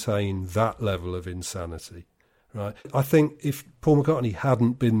maintain that level of insanity. Right? I think if Paul McCartney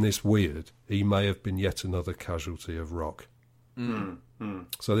hadn't been this weird, he may have been yet another casualty of rock.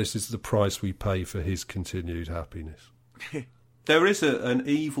 So this is the price we pay for his continued happiness. There is an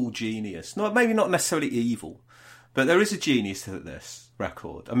evil genius. Maybe not necessarily evil, but there is a genius to this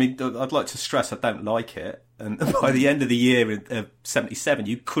record. I mean, I'd like to stress I don't like it. And by the end of the year of 77,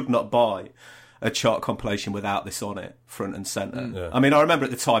 you could not buy a chart compilation without this on it, front and centre. Yeah. I mean, I remember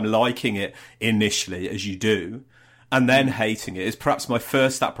at the time liking it initially, as you do, and then hating it. Is perhaps my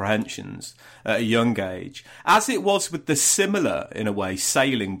first apprehensions at a young age, as it was with the similar, in a way,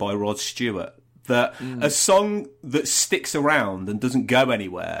 Sailing by Rod Stewart. That a song that sticks around and doesn't go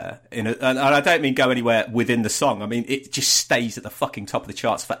anywhere, and I don't mean go anywhere within the song, I mean it just stays at the fucking top of the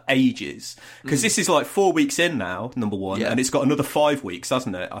charts for ages. Because this is like 4 weeks in now, number one, and it's got another 5 weeks,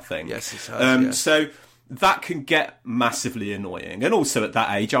 hasn't it, I think? Yes, it has, So that can get massively annoying. And also at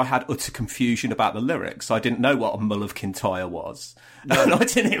that age, I had utter confusion about the lyrics. I didn't know what a Mull of Kintyre was. And I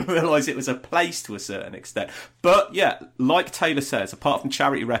didn't even realise it was a place to a certain extent. But yeah, like Taylor says, apart from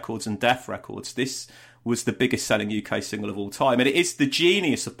Charity Records and Def Records, this was the biggest selling UK single of all time. And it is the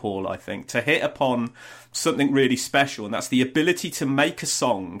genius of Paul, I think, to hit upon something really special. And that's the ability to make a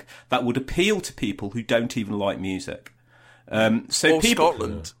song that would appeal to people who don't even like music. Or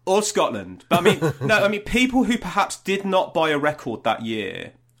Scotland. Or Scotland. But I mean, people who perhaps did not buy a record that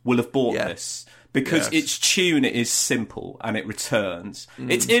year will have bought this. Because its tune is simple and it returns.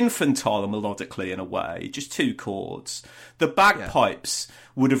 It's infantile melodically in a way, just 2 chords. The bagpipes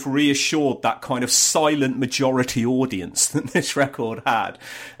would have reassured that kind of silent majority audience that this record had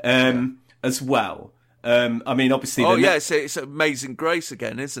as well. I mean, obviously... it's Amazing Grace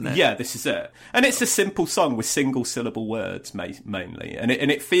again, isn't it? Yeah, this is it. And it's a simple song with single-syllable words, mainly. And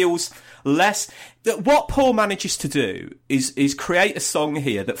it feels less... What Paul manages to do is create a song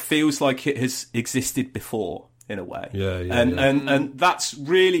here that feels like it has existed before, in a way. And that's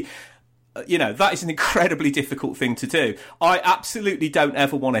really... that is an incredibly difficult thing to do. I absolutely don't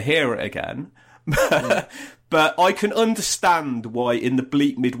ever want to hear it again. But I can understand why in the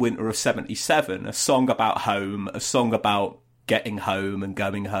bleak midwinter of 77, a song about home, a song about getting home and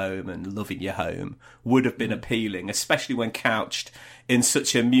going home and loving your home would have been appealing, especially when couched in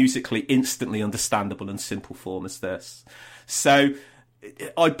such a musically instantly understandable and simple form as this. So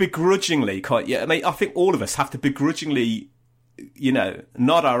I begrudgingly, I think all of us have to begrudgingly,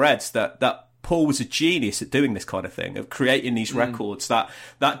 nod our heads that Paul was a genius at doing this kind of thing, of creating these records that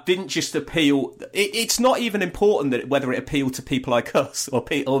didn't just appeal. It's not even important that whether it appealed to people like us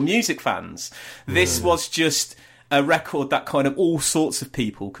or music fans. This was just a record that kind of all sorts of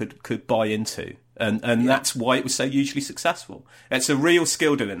people could buy into. And that's why it was so hugely successful. It's a real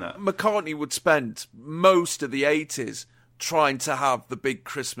skill doing that. McCartney would spend most of the 80s trying to have the big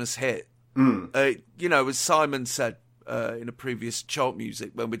Christmas hit. As Simon said, in a previous chart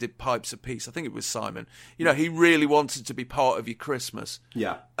music when we did Pipes of Peace, I think it was Simon, he really wanted to be part of your Christmas.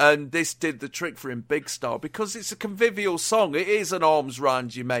 Yeah. And this did the trick for him big style because it's a convivial song. It is an arms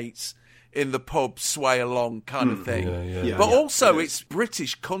round your mates in the pub, sway along kind of thing. But also it's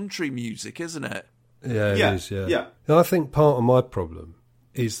British country music, isn't it? Yeah, it is, yeah. And I think part of my problem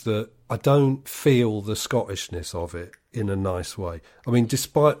is that I don't feel the Scottishness of it in a nice way. I mean,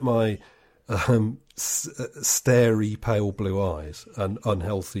 despite my... starey pale blue eyes and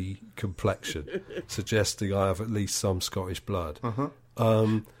unhealthy complexion suggesting I have at least some Scottish blood.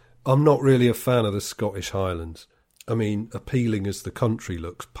 I'm not really a fan of the Scottish Highlands. I mean, appealing as the country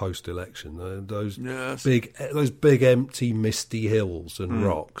looks post-election, those big empty misty hills and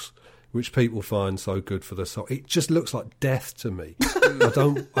rocks, which people find so good for the soul. It just looks like death to me.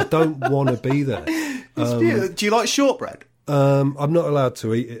 I don't want to be there. Do you like shortbread? I'm not allowed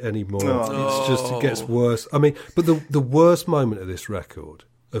to eat it anymore. It's just, it gets worse. I mean, but the worst moment of this record,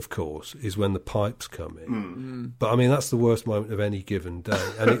 of course, is when the pipes come in. But I mean, that's the worst moment of any given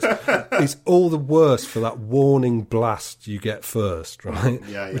day, and it's all the worse for that warning blast you get first, right?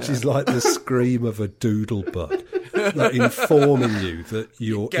 Which is like the scream of a doodlebug, like informing you that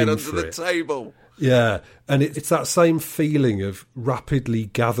you're get in under for the it. table. Yeah, and it's that same feeling of rapidly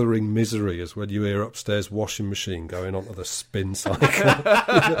gathering misery as when you hear upstairs washing machine going onto the spin cycle.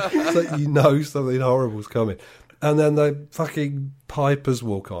 It's like you know something horrible's coming. And then the fucking pipers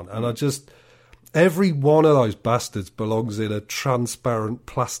walk on, and every one of those bastards belongs in a transparent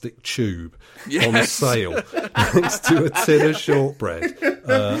plastic tube on sale next to a tin of shortbread,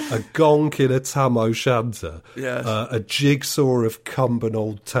 a gonk in a tam o' shanter, a jigsaw of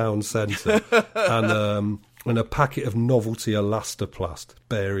Cumbernauld Town Centre, and a packet of novelty Elastoplast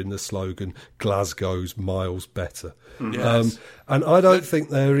bearing the slogan "Glasgow's miles better." And I don't think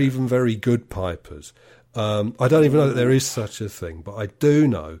they're even very good pipers. I don't even know that there is such a thing, but I do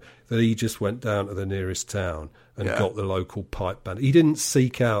know that he just went down to the nearest town and got the local pipe band. He didn't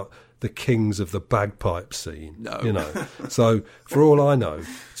seek out the kings of the bagpipe scene, you know. So, for all I know,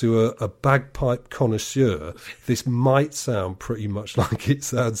 to a bagpipe connoisseur, this might sound pretty much like it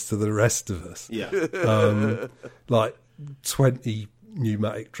sounds to the rest of us. Like 20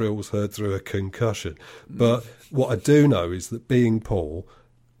 pneumatic drills heard through a concussion. But what I do know is that being Paul,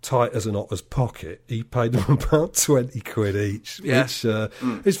 tight as an otter's pocket, he paid them about 20 quid each, which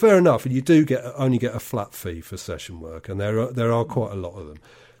is fair enough. And you do only get a flat fee for session work, and there are quite a lot of them.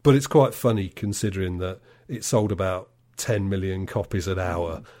 But it's quite funny considering that it sold about 10 million copies an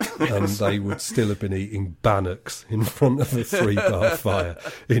hour, and they would still have been eating bannocks in front of a 3-bar fire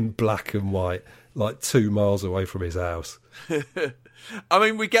in black and white, like 2 miles away from his house. I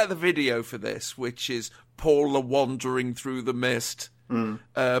mean, we get the video for this, which is Paul wandering through the mist,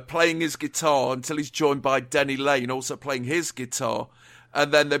 playing his guitar until he's joined by Denny Lane, also playing his guitar.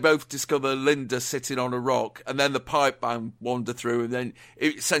 And then they both discover Linda sitting on a rock, and then the pipe band wander through, and then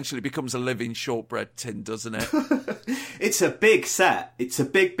it essentially becomes a living shortbread tin, doesn't it? It's a big set. It's a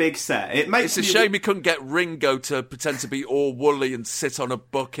big set. It's a shame he couldn't get Ringo to pretend to be all woolly and sit on a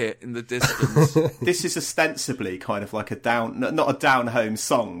bucket in the distance. This is ostensibly kind of like not a down-home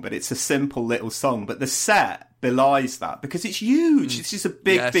song, but it's a simple little song. But the set belies that, because it's huge. It's just a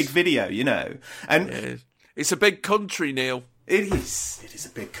big video, you know. And it's a big country, Neil. It is a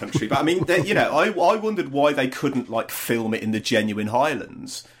big country, but I mean, you know, I wondered why they couldn't like film it in the genuine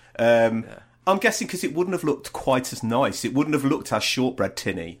Highlands. I'm guessing because it wouldn't have looked quite as nice. It wouldn't have looked as shortbread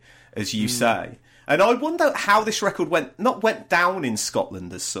tinny as you say. And I wonder how this record went down in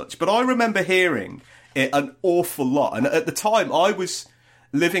Scotland as such. But I remember hearing it an awful lot, and at the time I was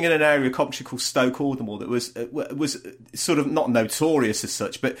living in an area of Coventry called Stoke Aldermore that was sort of not notorious as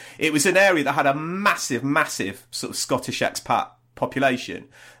such, but it was an area that had a massive sort of Scottish expat population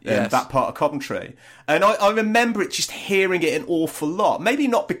in that part of Coventry. And I remember it just hearing it an awful lot. Maybe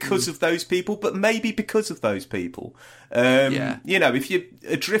not because of those people, but maybe because of those people. You know, if you're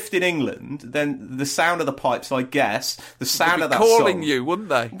adrift in England, then the sound of the pipes, I guess, the sound of that calling song, you, wouldn't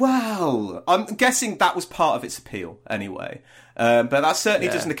they? Well, I'm guessing that was part of its appeal anyway. But that certainly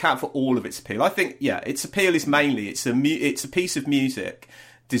doesn't account for all of its appeal. I think, its appeal is mainly it's a piece of music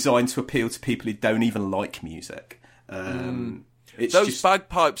designed to appeal to people who don't even like music. Those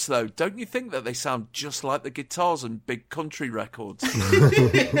bagpipes, though, don't you think that they sound just like the guitars in big country records?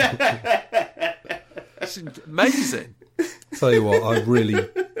 It's amazing. Tell you what, I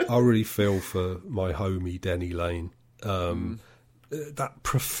really feel for my homie Denny Lane. That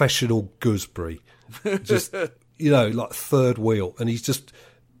professional gooseberry, just. You know, like third wheel, and he's just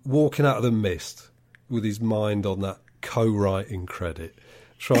walking out of the mist with his mind on that co-writing credit,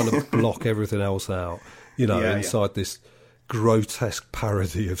 trying to block everything else out, you know, inside this grotesque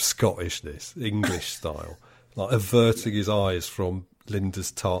parody of Scottishness, English style, like averting his eyes from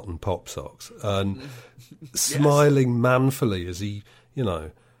Linda's tartan pop socks and smiling manfully as he, you know,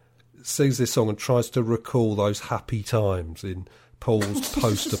 sings this song and tries to recall those happy times in Paul's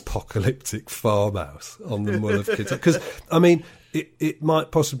post-apocalyptic farmhouse on the Mull of Kintyre. Because, I mean, it might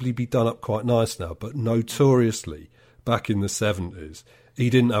possibly be done up quite nice now, but notoriously, back in the 70s,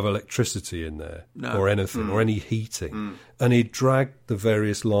 he didn't have electricity in there or anything, or any heating. And he dragged the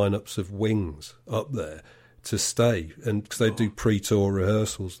various lineups of Wings up there to stay, and because they do pre-tour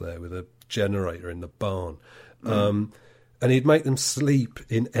rehearsals there with a generator in the barn. And he'd make them sleep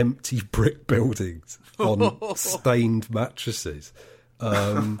in empty brick buildings on stained mattresses.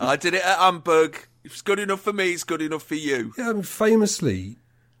 I did it at Hamburg. If it's good enough for me, it's good enough for you. Yeah, I mean, famously,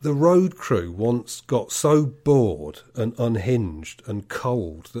 the road crew once got so bored and unhinged and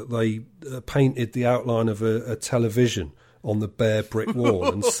cold that they painted the outline of a television on the bare brick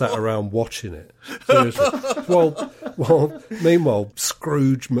wall and sat around watching it. Seriously. Well, meanwhile,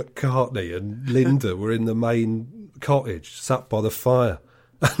 Scrooge McCartney and Linda were in the main cottage, sat by the fire.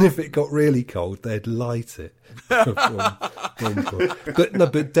 And if it got really cold, they'd light it. But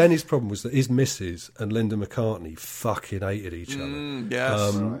Denny's problem was that his missus and Linda McCartney fucking hated each other.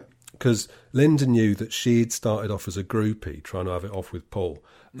 Yes. Because Linda knew that she'd started off as a groupie, trying to have it off with Paul,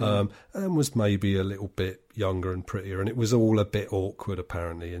 and was maybe a little bit younger and prettier, and it was all a bit awkward,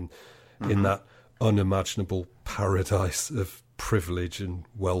 apparently, in that unimaginable paradise of privilege and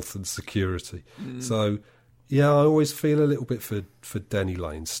wealth and security. So, yeah, I always feel a little bit for Denny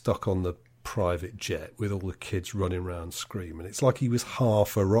Lane, stuck on the private jet with all the kids running around screaming. It's like he was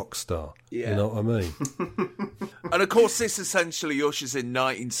half a rock star. Yeah. You know what I mean? And of course, this essentially ushers in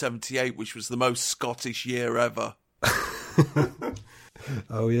 1978, which was the most Scottish year ever.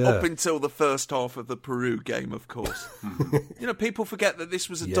 Oh, yeah. Up until the first half of the Peru game, of course. You know, people forget that this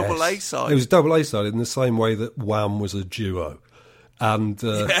was a double A-side. It was a double A-side in the same way that Wham was a duo. And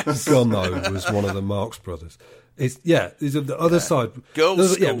Gunno was one of the Marx Brothers. It's the other side.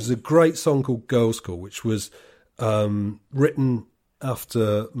 Girls' School. Yeah, it was a great song called Girls' School, which was written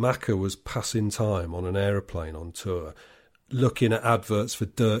after Macca was passing time on an aeroplane on tour, looking at adverts for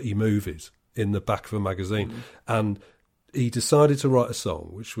dirty movies in the back of a magazine. And he decided to write a song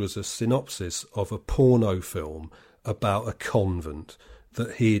which was a synopsis of a porno film about a convent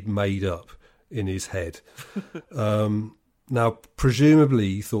that he'd made up in his head. Now,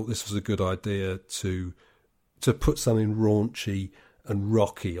 presumably, he thought this was a good idea to put something raunchy and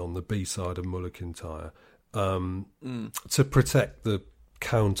rocky on the B-side of Mull of Kintyre, to protect the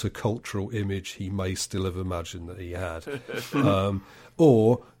countercultural image he may still have imagined that he had.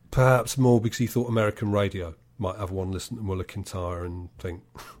 Or perhaps more because he thought American radio might have one listen to Mull of Kintyre and think,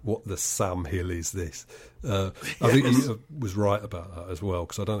 what the Sam Hill is this? I think he was right about that as well,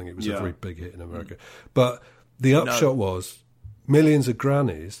 because I don't think it was a very big hit in America. But the upshot was millions of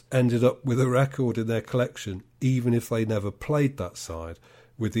grannies ended up with a record in their collection, even if they never played that side,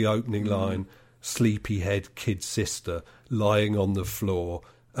 with the opening line, sleepyhead kid sister lying on the floor,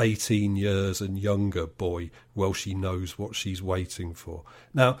 18 years and younger boy, well, she knows what she's waiting for.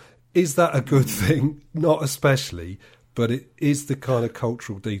 Now, is that a good thing? Not especially, but it is the kind of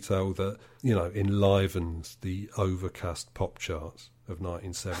cultural detail that, you know, enlivens the overcast pop charts of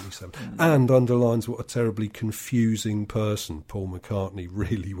 1977 and underlines what a terribly confusing person Paul McCartney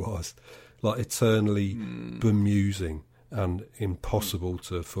really was. Like, eternally bemusing and impossible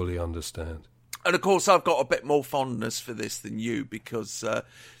to fully understand. And of course, I've got a bit more fondness for this than you, because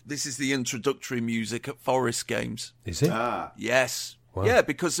this is the introductory music at Forest games. Is it? Yes. Wow. Yeah,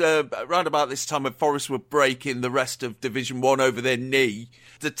 because around about this time when Forest were breaking the rest of Division 1 over their knee,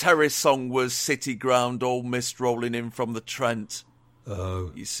 the terrace song was City Ground, All Mist Rolling In From the Trent.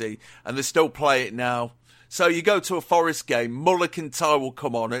 Oh. You see. And they still play it now. So you go to a Forest game, Mull of Kintyre will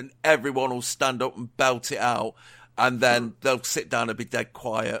come on and everyone will stand up and belt it out, and then they'll sit down and be dead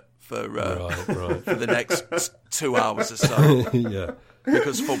quiet for for the next 2 hours or so. Yeah.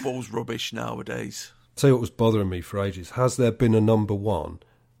 Because football's rubbish nowadays. Tell you what was bothering me for ages. Has there been a number one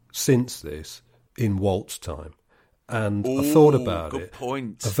since this in waltz time? And I thought about good it.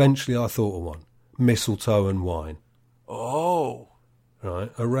 Point. Eventually I thought of one. Mistletoe and Wine. Oh.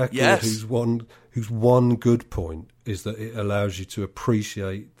 Right. A record whose one good point is that it allows you to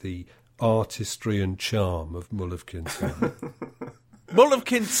appreciate the artistry and charm of Mull of Kintyre. Mull of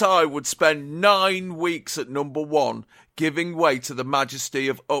Kintyre would spend 9 weeks at number 1, giving way to the majesty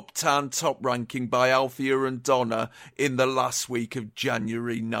of Uptown Top Ranking by Althea and Donna in the last week of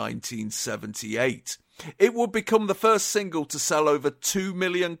January 1978. It would become the first single to sell over 2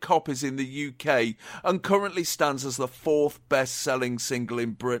 million copies in the UK and currently stands as the 4th best-selling single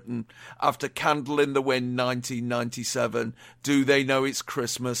in Britain after Candle in the Wind 1997, Do They Know It's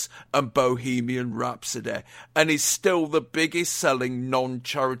Christmas and Bohemian Rhapsody, and is still the biggest-selling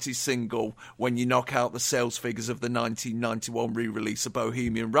non-charity single when you knock out the sales figures of the 1991 re-release of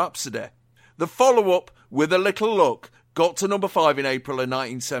Bohemian Rhapsody. The follow-up, With a Little Luck, got to number 5 in April of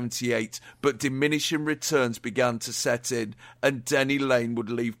 1978, but diminishing returns began to set in, and Denny Lane would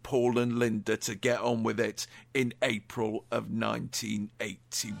leave Paul and Linda to get on with it in April of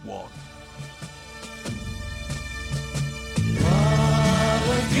 1981.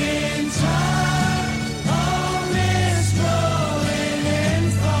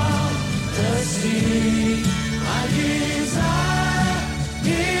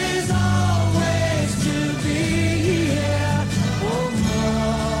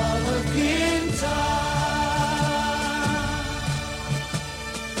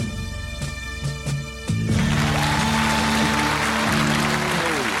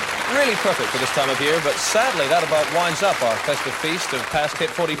 nearly perfect for this time of year, but sadly that about winds up our festive feast of past hit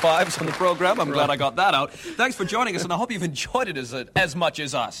 45s on the programme. I'm glad I got that out. Thanks for joining us, and I hope you've enjoyed it as much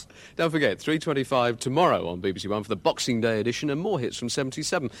as us. Don't forget, 3:25 tomorrow on BBC One for the Boxing Day edition and more hits from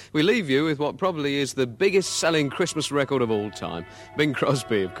 77. We leave you with what probably is the biggest selling Christmas record of all time. Bing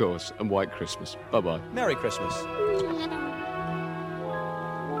Crosby, of course, and White Christmas. Bye-bye. Merry Christmas.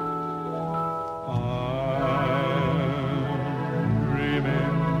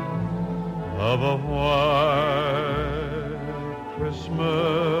 Of a white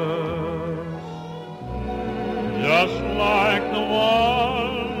Christmas, just like the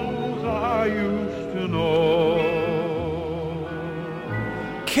ones I used to know.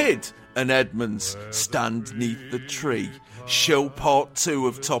 Kid and Edmonds stand 'neath the tree. Show part 2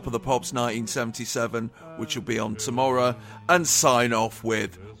 of Top of the Pops 1977, which will be on tomorrow, and sign off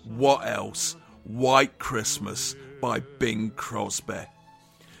with What Else? White Christmas by Bing Crosby.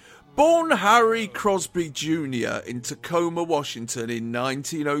 Born Harry Crosby Jr. in Tacoma, Washington in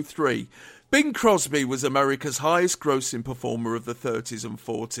 1903, Bing Crosby was America's highest-grossing performer of the 30s and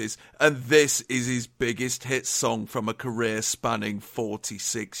 40s, and this is his biggest hit song from a career spanning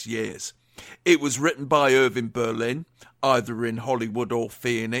 46 years. It was written by Irving Berlin, either in Hollywood or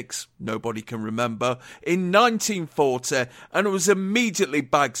Phoenix, nobody can remember, in 1940, and it was immediately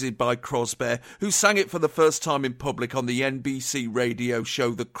bagged by Crosby, who sang it for the first time in public on the NBC radio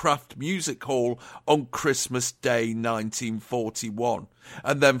show The Kraft Music Hall on Christmas Day 1941,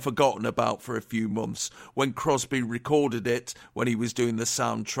 and then forgotten about for a few months when Crosby recorded it when he was doing the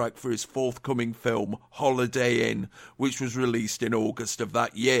soundtrack for his forthcoming film Holiday Inn, which was released in August of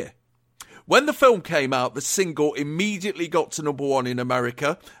that year. When the film came out, the single immediately got to number 1 in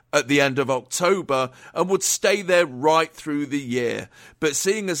America at the end of October and would stay there right through the year. But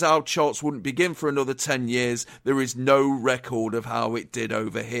seeing as our charts wouldn't begin for another 10 years, there is no record of how it did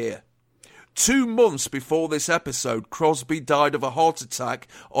over here. 2 months before this episode, Crosby died of a heart attack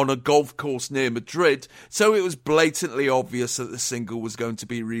on a golf course near Madrid, so it was blatantly obvious that the single was going to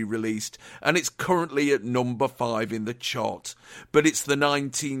be re-released, and it's currently at number 5 in the chart. But it's the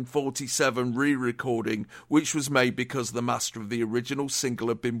 1947 re-recording, which was made because the master of the original single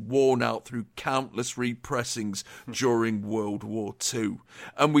had been worn out through countless repressings during World War II.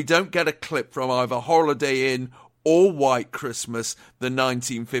 And we don't get a clip from either Holiday Inn or White Christmas, the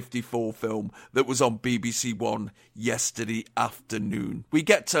 1954 film that was on BBC One yesterday afternoon. We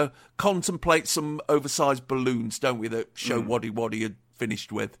get to contemplate some oversized balloons, don't we, that show Waddy Waddy had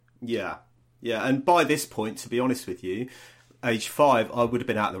finished with. Yeah, and by this point, to be honest with you, age 5, I would have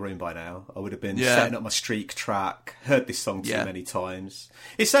been out of the room by now. I would have been setting up my streak track, heard this song too many times.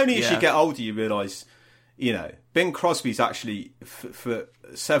 It's only as you get older you realise, you know, Bing Crosby's actually, for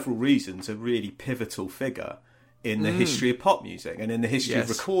several reasons, a really pivotal figure in the history of pop music and in the history of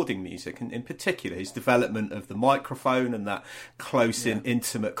recording music, and in particular his development of the microphone and that close in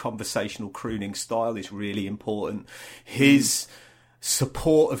intimate conversational crooning style is really important. His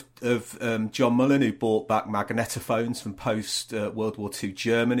support of John Mullen, who brought back magnetophones from post World War II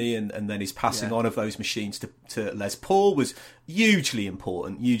Germany, and then his passing on of those machines to Les Paul was hugely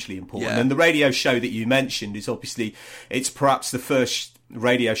important. And the radio show that you mentioned is obviously, it's perhaps the first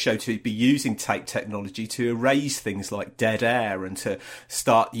radio show to be using tape technology to erase things like dead air and to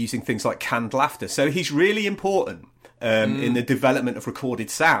start using things like canned laughter. So he's really important in the development of recorded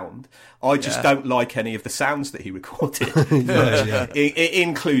sound. I just don't like any of the sounds that he recorded,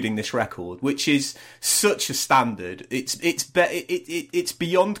 including this record, which is such a standard. It's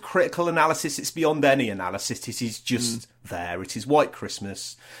beyond critical analysis. It's beyond any analysis. It is just there. It is White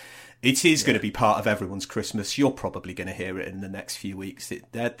Christmas. It is going to be part of everyone's Christmas. You're probably going to hear it in the next few weeks.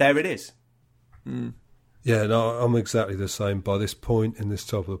 There it is. Yeah, no, I'm exactly the same. By this point in this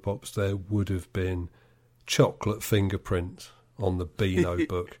Top of the Pops, there would have been chocolate fingerprints on the B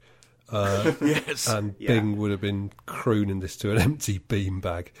notebook. And Bing would have been crooning this to an empty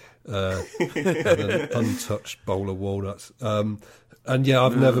beanbag and an untouched bowl of walnuts. And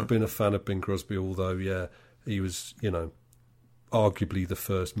I've never been a fan of Bing Crosby, although, he was, arguably the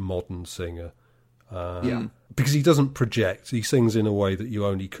first modern singer. Because he doesn't project. He sings in a way that you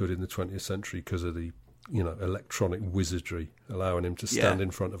only could in the 20th century because of the electronic wizardry, allowing him to stand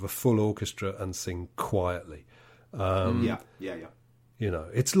in front of a full orchestra and sing quietly. It's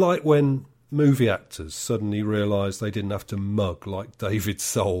like when movie actors suddenly realised they didn't have to mug like David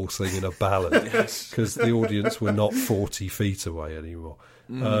Soul singing a ballad because the audience were not 40 feet away anymore.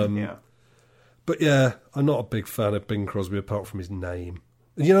 But I'm not a big fan of Bing Crosby apart from his name.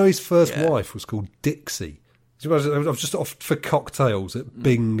 And his first wife was called Dixie. I was just off for cocktails at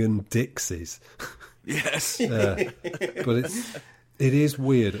Bing and Dixie's. Yes. But It is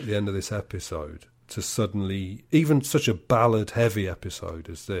weird at the end of this episode to suddenly, even such a ballad-heavy episode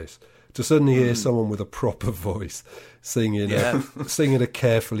as this, to suddenly hear someone with a proper voice singing a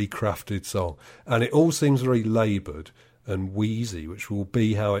carefully crafted song. And it all seems very laboured and wheezy, which will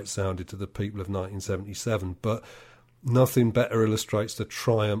be how it sounded to the people of 1977. But nothing better illustrates the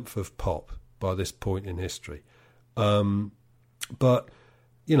triumph of pop by this point in history. But,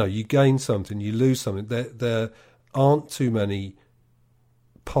 you know, you gain something, you lose something. There aren't too many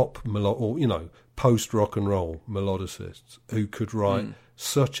pop or, you know, post-rock and roll melodicists who could write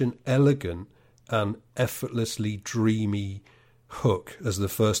such an elegant and effortlessly dreamy hook as the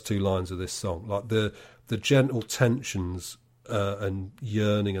first two lines of this song. Like the gentle tensions and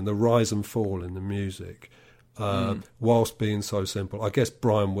yearning and the rise and fall in the music, whilst being so simple. I guess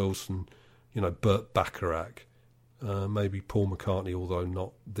Brian Wilson, you know, Burt Bacharach, maybe Paul McCartney, although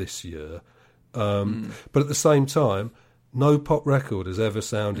not this year. But at the same time, no pop record has ever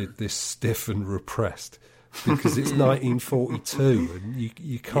sounded this stiff and repressed, because it's 1942 and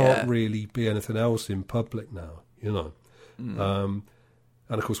you can't really be anything else in public now, you know. And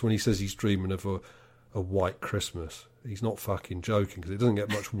of course, when he says he's dreaming of a white Christmas, he's not fucking joking, because it doesn't get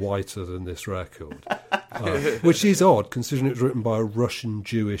much whiter than this record, which is odd considering it was written by a Russian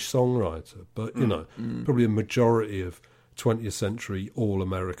Jewish songwriter. But, you know, probably a majority of 20th century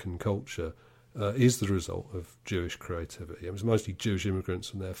all-American culture is the result of Jewish creativity. It was mostly Jewish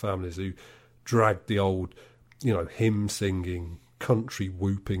immigrants and their families who dragged the old, you know, hymn-singing,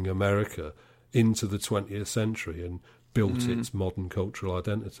 country-whooping America into the 20th century and built its modern cultural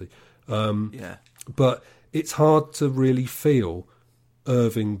identity. But it's hard to really feel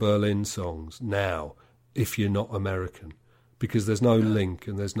Irving Berlin songs now if you're not American, because there's no link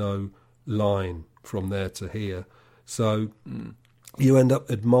and there's no line from there to here. So you end up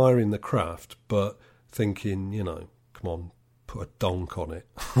admiring the craft, but thinking, you know, come on, put a donk on it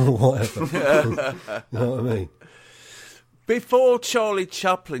or whatever. You know what I mean? Before Charlie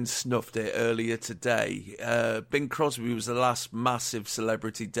Chaplin snuffed it earlier today, Bing Crosby was the last massive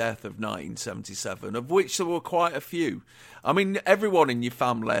celebrity death of 1977, of which there were quite a few. I mean, everyone in your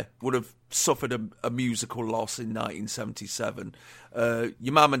family would have suffered a musical loss in 1977.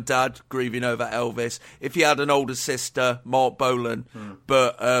 Your mum and dad grieving over Elvis. If you had an older sister, Mark Bolan.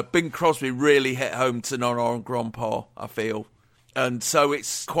 But Bing Crosby really hit home to Nana and Grandpa, I feel. And so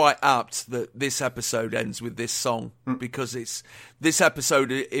it's quite apt that this episode ends with this song, because this episode,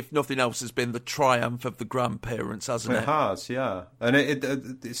 if nothing else, has been the triumph of the grandparents, hasn't it? It has, yeah. And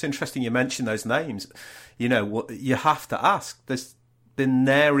it's interesting you mention those names. You know, you have to ask. There's been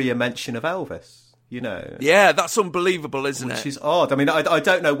nary a mention of Elvis, you know. Yeah, that's unbelievable, isn't it? Which is odd. I mean, I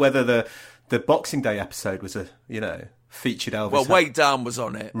don't know whether the Boxing Day episode was featured Elvis. Well, Way Down was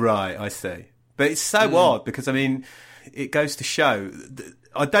on it. Right, I see. But it's so odd, because, I mean, it goes to show,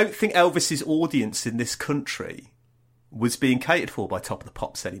 I don't think Elvis's audience in this country was being catered for by Top of the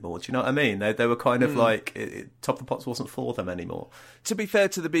Pops anymore. Do you know what I mean? They were kind of like, Top of the Pops wasn't for them anymore. To be fair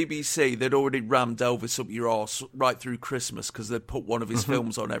to the BBC, they'd already rammed Elvis up your arse right through Christmas, because they'd put one of his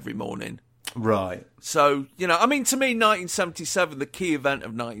films on every morning. Right. So, you know, I mean, to me, 1977, the key event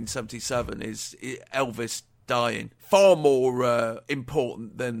of 1977 is Elvis dying. Far more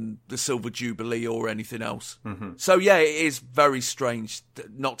important than the Silver Jubilee or anything else. So, yeah, it is very strange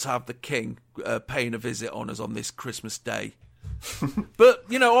not to have the King paying a visit on us on this Christmas Day. But,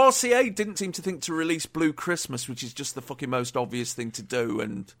 you know, RCA didn't seem to think to release Blue Christmas, which is just the fucking most obvious thing to do.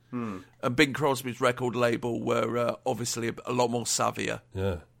 And Bing Crosby's record label were obviously a lot more savvier.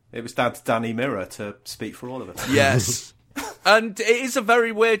 Yeah. It was down to Danny Mirror to speak for all of us. Yes. And it is a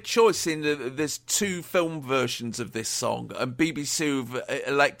very weird choice in that there's two film versions of this song, and BBC have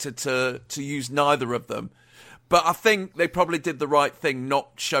elected to use neither of them. But I think they probably did the right thing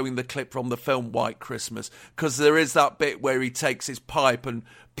not showing the clip from the film White Christmas, because there is that bit where he takes his pipe and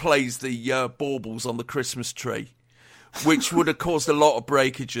plays the baubles on the Christmas tree, which would have caused a lot of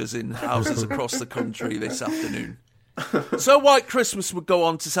breakages in houses across the country this afternoon. So White Christmas would go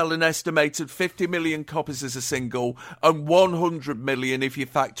on to sell an estimated 50 million copies as a single, and 100 million if you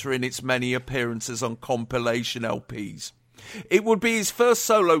factor in its many appearances on compilation LPs. It would be his first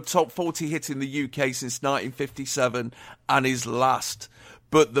solo top 40 hit in the UK since 1957, and his last.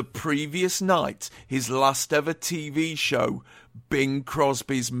 But the previous night, his last ever TV show, Bing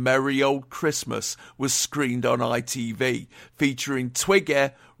Crosby's Merry Old Christmas, was screened on ITV, featuring Twiggy,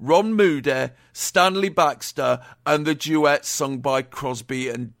 Ron Moody, Stanley Baxter, and the duet sung by Crosby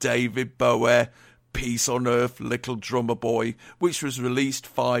and David Bowie. Peace on Earth, Little Drummer Boy, which was released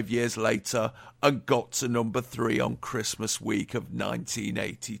 5 years later and got to number 3 on Christmas week of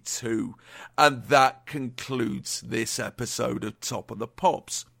 1982. And that concludes this episode of Top of the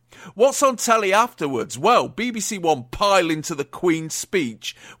Pops. What's on telly afterwards? Well, BBC One pile into the Queen's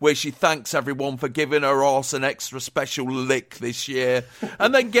speech, where she thanks everyone for giving her arse an extra special lick this year,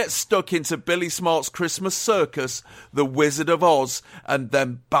 and then get stuck into Billy Smart's Christmas Circus, The Wizard of Oz, and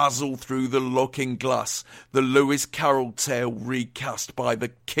then Basil Through the Looking Glass, the Lewis Carroll tale recast by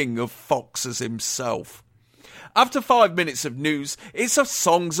the King of Foxes himself. After 5 minutes of news, it's a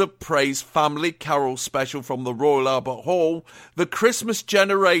Songs of Praise family carol special from the Royal Albert Hall, the Christmas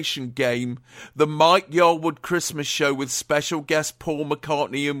Generation Game, the Mike Yarwood Christmas Show with special guest Paul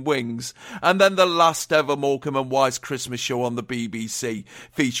McCartney and Wings, and then the last ever Morecambe and Wise Christmas Show on the BBC,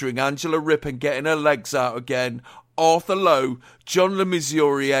 featuring Angela Rippon getting her legs out again, Arthur Lowe, John Le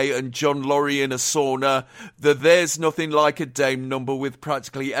Mesurier and John Laurie in a sauna, the There's Nothing Like a Dame number with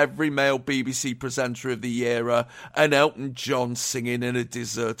practically every male BBC presenter of the era, and Elton John singing in a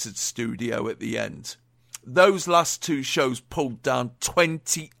deserted studio at the end. Those last 2 shows pulled down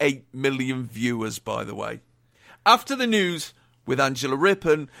 28 million viewers, by the way. After the news, with Angela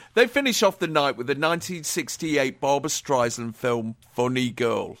Rippon, they finish off the night with the 1968 Barbra Streisand film Funny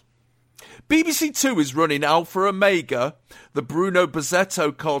Girl. BBC Two is running Alpha Omega, the Bruno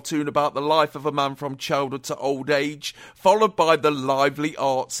Bozzetto cartoon about the life of a man from childhood to old age, followed by the lively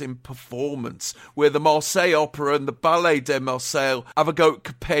arts in performance, where the Marseille Opera and the Ballet de Marseille have a go at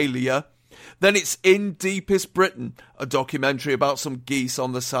Coppelia. Then it's In Deepest Britain, a documentary about some geese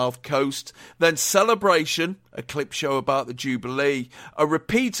on the south coast. Then Celebration, a clip show about the Jubilee. A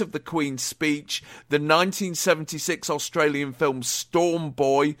repeat of the Queen's speech. The 1976 Australian film Storm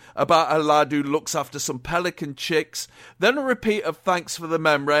Boy, about a lad who looks after some pelican chicks. Then a repeat of Thanks for the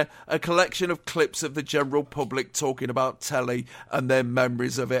Memory, a collection of clips of the general public talking about telly and their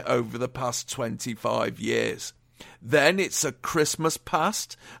memories of it over the past 25 years. Then it's A Christmas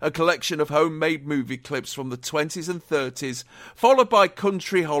Past, a collection of homemade movie clips from the 20s and 30s, followed by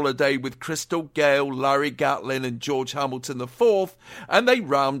Country Holiday with Crystal Gale, Larry Gatlin and George Hamilton IV, and they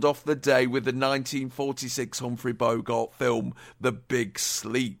round off the day with the 1946 Humphrey Bogart film The Big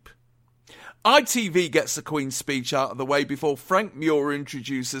Sleep. ITV gets the Queen's speech out of the way before Frank Muir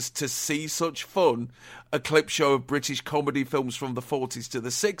introduces To See Such Fun, a clip show of British comedy films from the 40s to the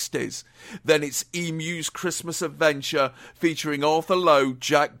 60s. Then it's Emu's Christmas Adventure, featuring Arthur Lowe,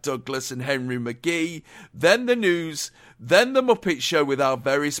 Jack Douglas and Henry McGee. Then the news. Then the Muppet Show with our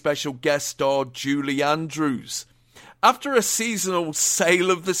very special guest star Julie Andrews. After a seasonal sale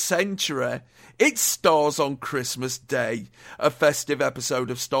of the century, it's Stars on Christmas Day, a festive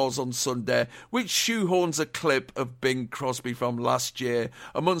episode of Stars on Sunday, which shoehorns a clip of Bing Crosby from last year,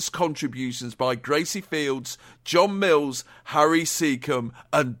 amongst contributions by Gracie Fields, John Mills, Harry Seacombe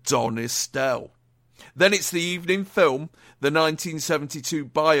and Don Estelle. Then it's the evening film, the 1972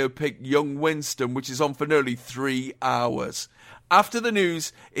 biopic Young Winston, which is on for nearly 3 hours. After the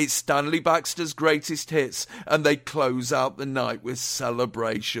news, it's Stanley Baxter's greatest hits, and they close out the night with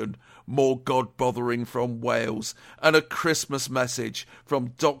Celebration, more God-bothering from Wales, and a Christmas message from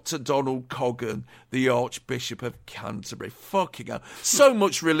Dr. Donald Coggan, the Archbishop of Canterbury. Fucking hell. So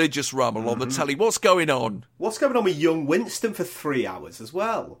much religious ramble on the telly. What's going on? What's going on with Young Winston for 3 hours as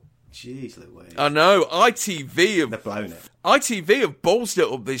well? Jeez Louise. I know. ITV They're blown it. ITV have ballsed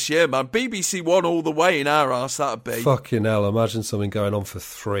it up this year, man. BBC One all the way in our arse, that'd be. Fucking hell, imagine something going on for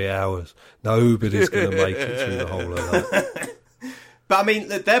 3 hours. Nobody's going to make it through the whole of that. But I mean,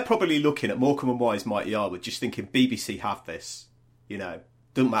 they're probably looking at Morecambe and Wise Mighty Yarwood, just thinking, BBC have this, you know.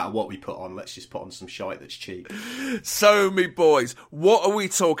 Doesn't matter what we put on, let's just put on some shite that's cheap. So, me boys, what are we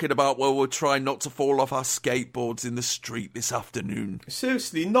talking about while we're trying not to fall off our skateboards in the street this afternoon?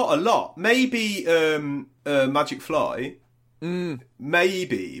 Seriously, not a lot. Maybe Magic Fly.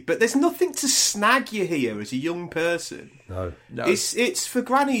 Maybe. But there's nothing to snag you here as a young person. No. It's for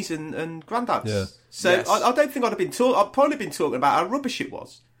grannies and granddads. Yeah. So yes. I don't think I'd probably been talking about how rubbish it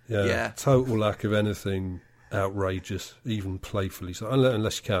was. Yeah. Total lack of anything outrageous, even playfully. So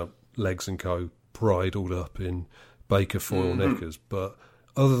unless you count Legs and Co. bridled up in Baker foil knickers. But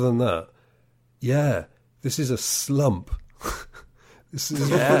other than that, yeah, this is a slump. This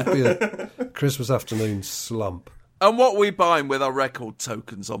would be a Christmas afternoon slump. And what are we buying with our record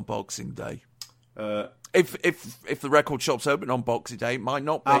tokens on Boxing Day? If the record shop's open on Boxing Day, it might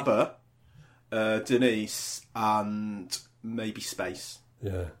not be. ABBA, Denise, and maybe Space.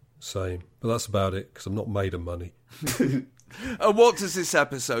 Yeah. Same. But that's about it, because I'm not made of money. And what does this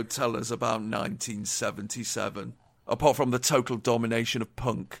episode tell us about 1977? Apart from the total domination of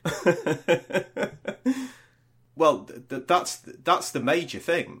punk. well, that's the major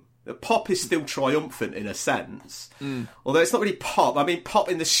thing. Pop is still triumphant in a sense, although it's not really pop. I mean, pop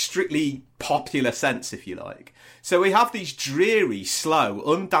in the strictly popular sense, if you like. So we have these dreary, slow,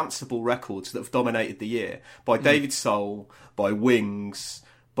 undanceable records that have dominated the year by David Soul, by Wings,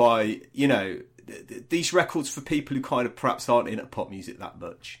 by, you know, these records for people who kind of perhaps aren't into pop music that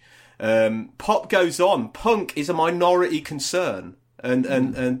much. Pop goes on. Punk is a minority concern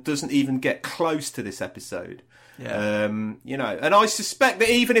and doesn't even get close to this episode. Yeah. You know, and I suspect that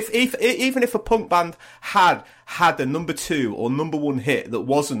even if a punk band had a number 2 or number 1 hit that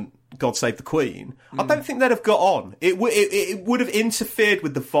wasn't God Save the Queen, I don't think they'd have got on. It would have interfered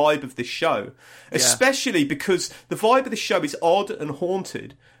with the vibe of this show, especially because the vibe of the show is odd and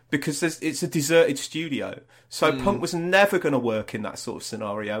haunted because it's a deserted studio. So punk was never going to work in that sort of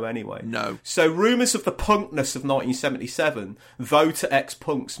scenario anyway. No. So rumours of the punkness of 1977, though to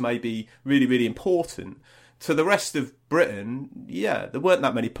ex-punks may be really, really important, to the rest of Britain, there weren't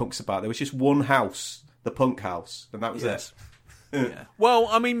that many punks about. There was just one house, the Punk House, and that was it. Yeah. Well,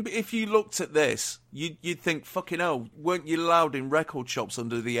 I mean, if you looked at this, you'd think, fucking hell, weren't you allowed in record shops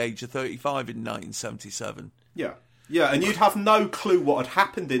under the age of 35 in 1977? Yeah. Yeah, and you'd have no clue what had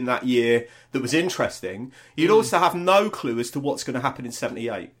happened in that year that was interesting. You'd also have no clue as to what's going to happen in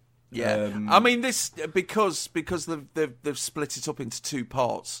 78. Yeah. I mean, this, because they've split it up into 2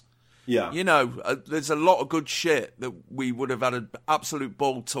 parts. Yeah. You know, there's a lot of good shit that we would have had an absolute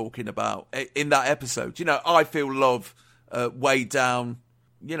ball talking about in that episode. You know, I Feel Love, Way Down,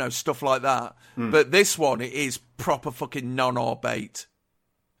 you know, stuff like that. But this one, it is proper fucking non-R bait.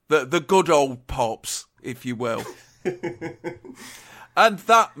 The good old pops, if you will. And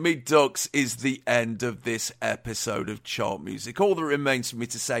that, me ducks, is the end of this episode of Chart Music. All that remains for me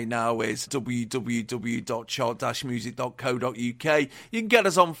to say now is www.chart-music.co.uk. You can get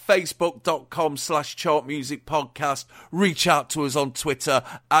us on facebook.com/chartmusicpodcast. Reach out to us on Twitter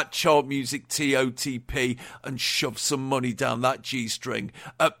 @chartmusictotp and shove some money down that G-string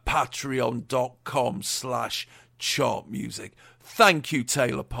at patreon.com/chartmusic. Thank you,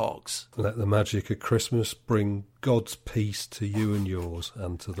 Taylor Parks. Let the magic of Christmas bring God's peace to you and yours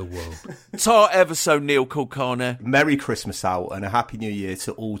and to the world. Ta ever so, Neil Kulkarni. Merry Christmas out and a Happy New Year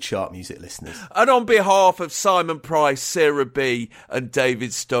to all Chart Music listeners. And on behalf of Simon Price, Sarah B and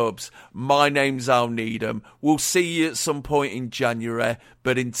David Stubbs, my name's Al Needham. We'll see you at some point in January,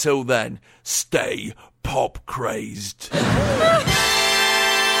 but until then, stay pop-crazed.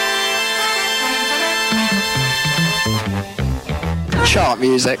 Chart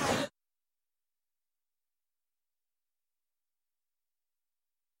Music.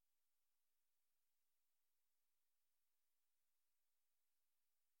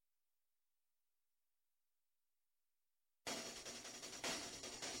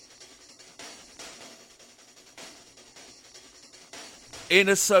 In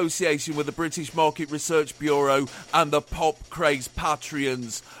association with the British Market Research Bureau and the Pop Craze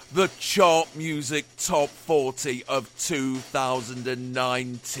Patreons, the Chart Music Top 40 of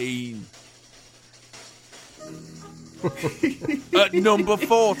 2019. At number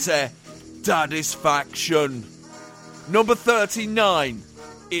 40, Daddisfaction. Number 39,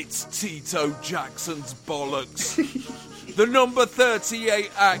 It's Tito Jackson's Bollocks. The number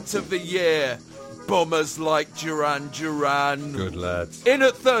 38 act of the year, Bummers Like Duran Duran. Good lads. In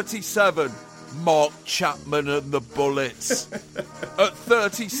at 37, Mark Chapman and the Bullets. At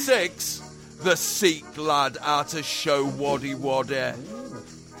 36, the Sikh lad at a show Waddy Waddy.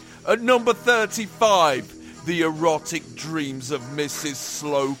 At number 35, the erotic dreams of Mrs.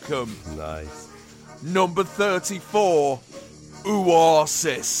 Slocum. Nice. Number 34,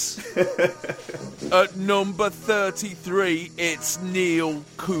 Oasis. At number 33, it's Neil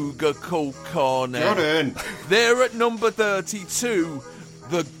Cougar Kulkarni. Jordan. They're at number 32,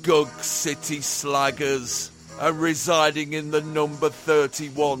 the Gug City Slaggers. And residing in the number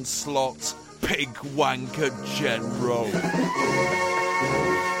 31 slot, Pig Wanker General.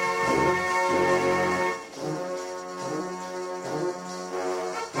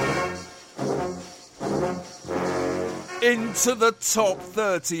 Into the top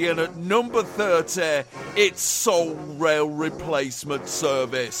 30, and at number 30, it's Soul Rail Replacement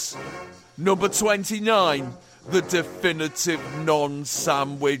Service. Number 29, the Definitive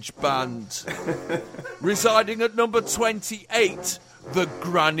Non-Sandwich Band. Residing at number 28, the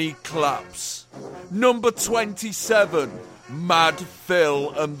Granny Claps. Number 27, Mad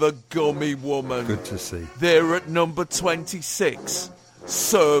Phil and the Gummy Woman. Good to see. They're at number 26,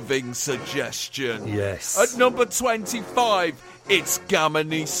 Serving Suggestion. Yes. At number 25, it's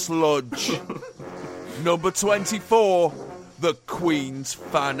Gammony Sludge. Number 24, the Queen's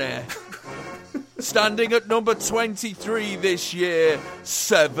Fanny. Standing at number 23 this year,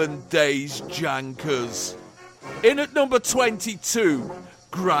 7 Days Jankers. In at number 22,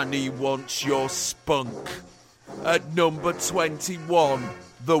 Granny Wants Your Spunk. At number 21,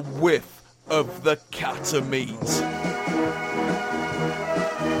 The Whiff of the Catamite.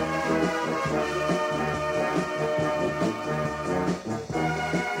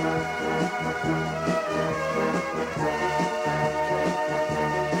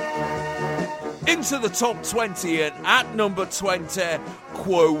 Into the top 20 and at number 20,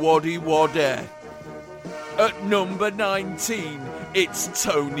 Quo Waddy Waddy. At number 19, it's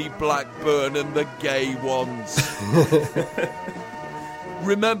Tony Blackburn and the Gay Ones.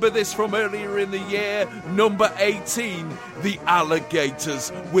 Remember this from earlier in the year? Number 18, The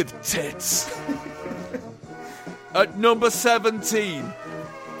Alligators with Tits. At number 17,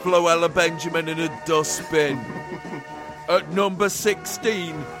 Floella Benjamin in a Dustbin. At number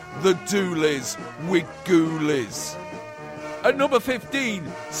 16, The Doolies with Ghoulies. At number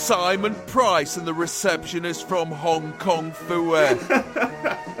 15, Simon Price and the Receptionist from Hong Kong Fue.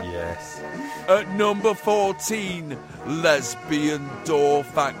 Yes. At number 14, Lesbian Door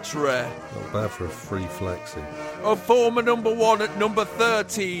Factory. Not bad for a free flexi. A former number 1 at number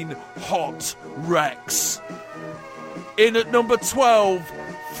 13, Hot Rex. In at number 12,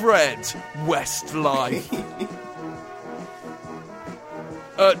 Fred Westlife.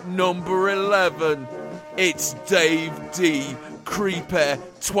 At number 11, it's Dave D, Creeper,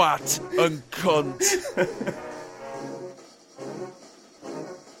 Twat and Cunt.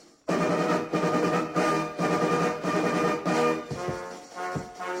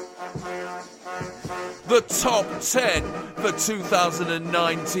 The top 10 for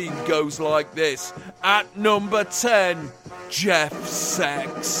 2019 goes like this. At number 10, Jeff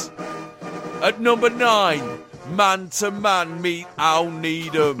Sex. At number 9, Man to Man meet Al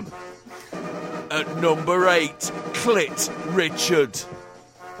Needham. At number 8, Clit Richard.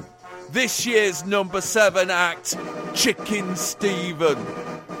 This year's number 7 act, Chicken Stephen.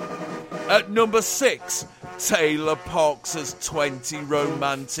 At number 6, Taylor Pox's 20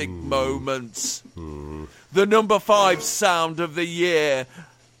 romantic moments. The number 5 sound of the year,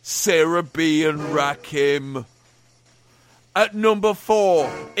 Sarah B and Rakim. At number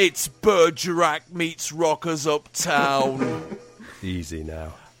 4, it's Bergerac meets Rockers Uptown. Easy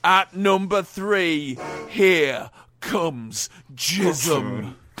now. At number 3, Here Comes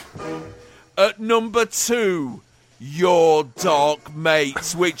Jism. At number 2, Your Dark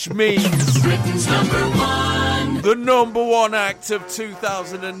Mates, which means Britain's number 1. The number 1 act of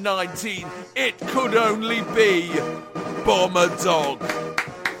 2019. It could only be Bomber Dog.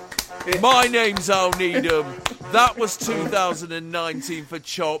 My name's Al Needham. That was 2019 for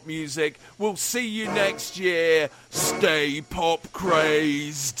Chart Music. We'll see you next year. Stay pop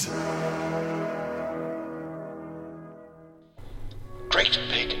crazed.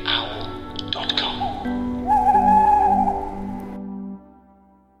 GreatBigOwl.com.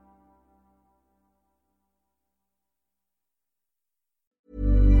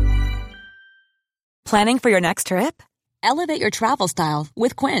 Planning for your next trip? Elevate your travel style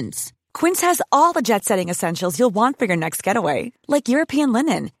with Quince. Quince has all the jet-setting essentials you'll want for your next getaway, like European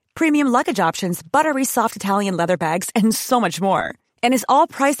linen, premium luggage options, buttery soft Italian leather bags, and so much more. And is all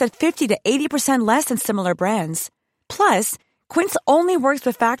priced at 50 to 80% less than similar brands. Plus, Quince only works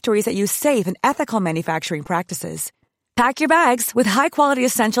with factories that use safe and ethical manufacturing practices. Pack your bags with high-quality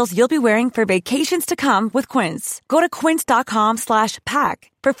essentials you'll be wearing for vacations to come with Quince. Go to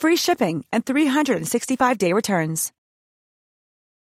quince.com/pack for free shipping and 365-day returns.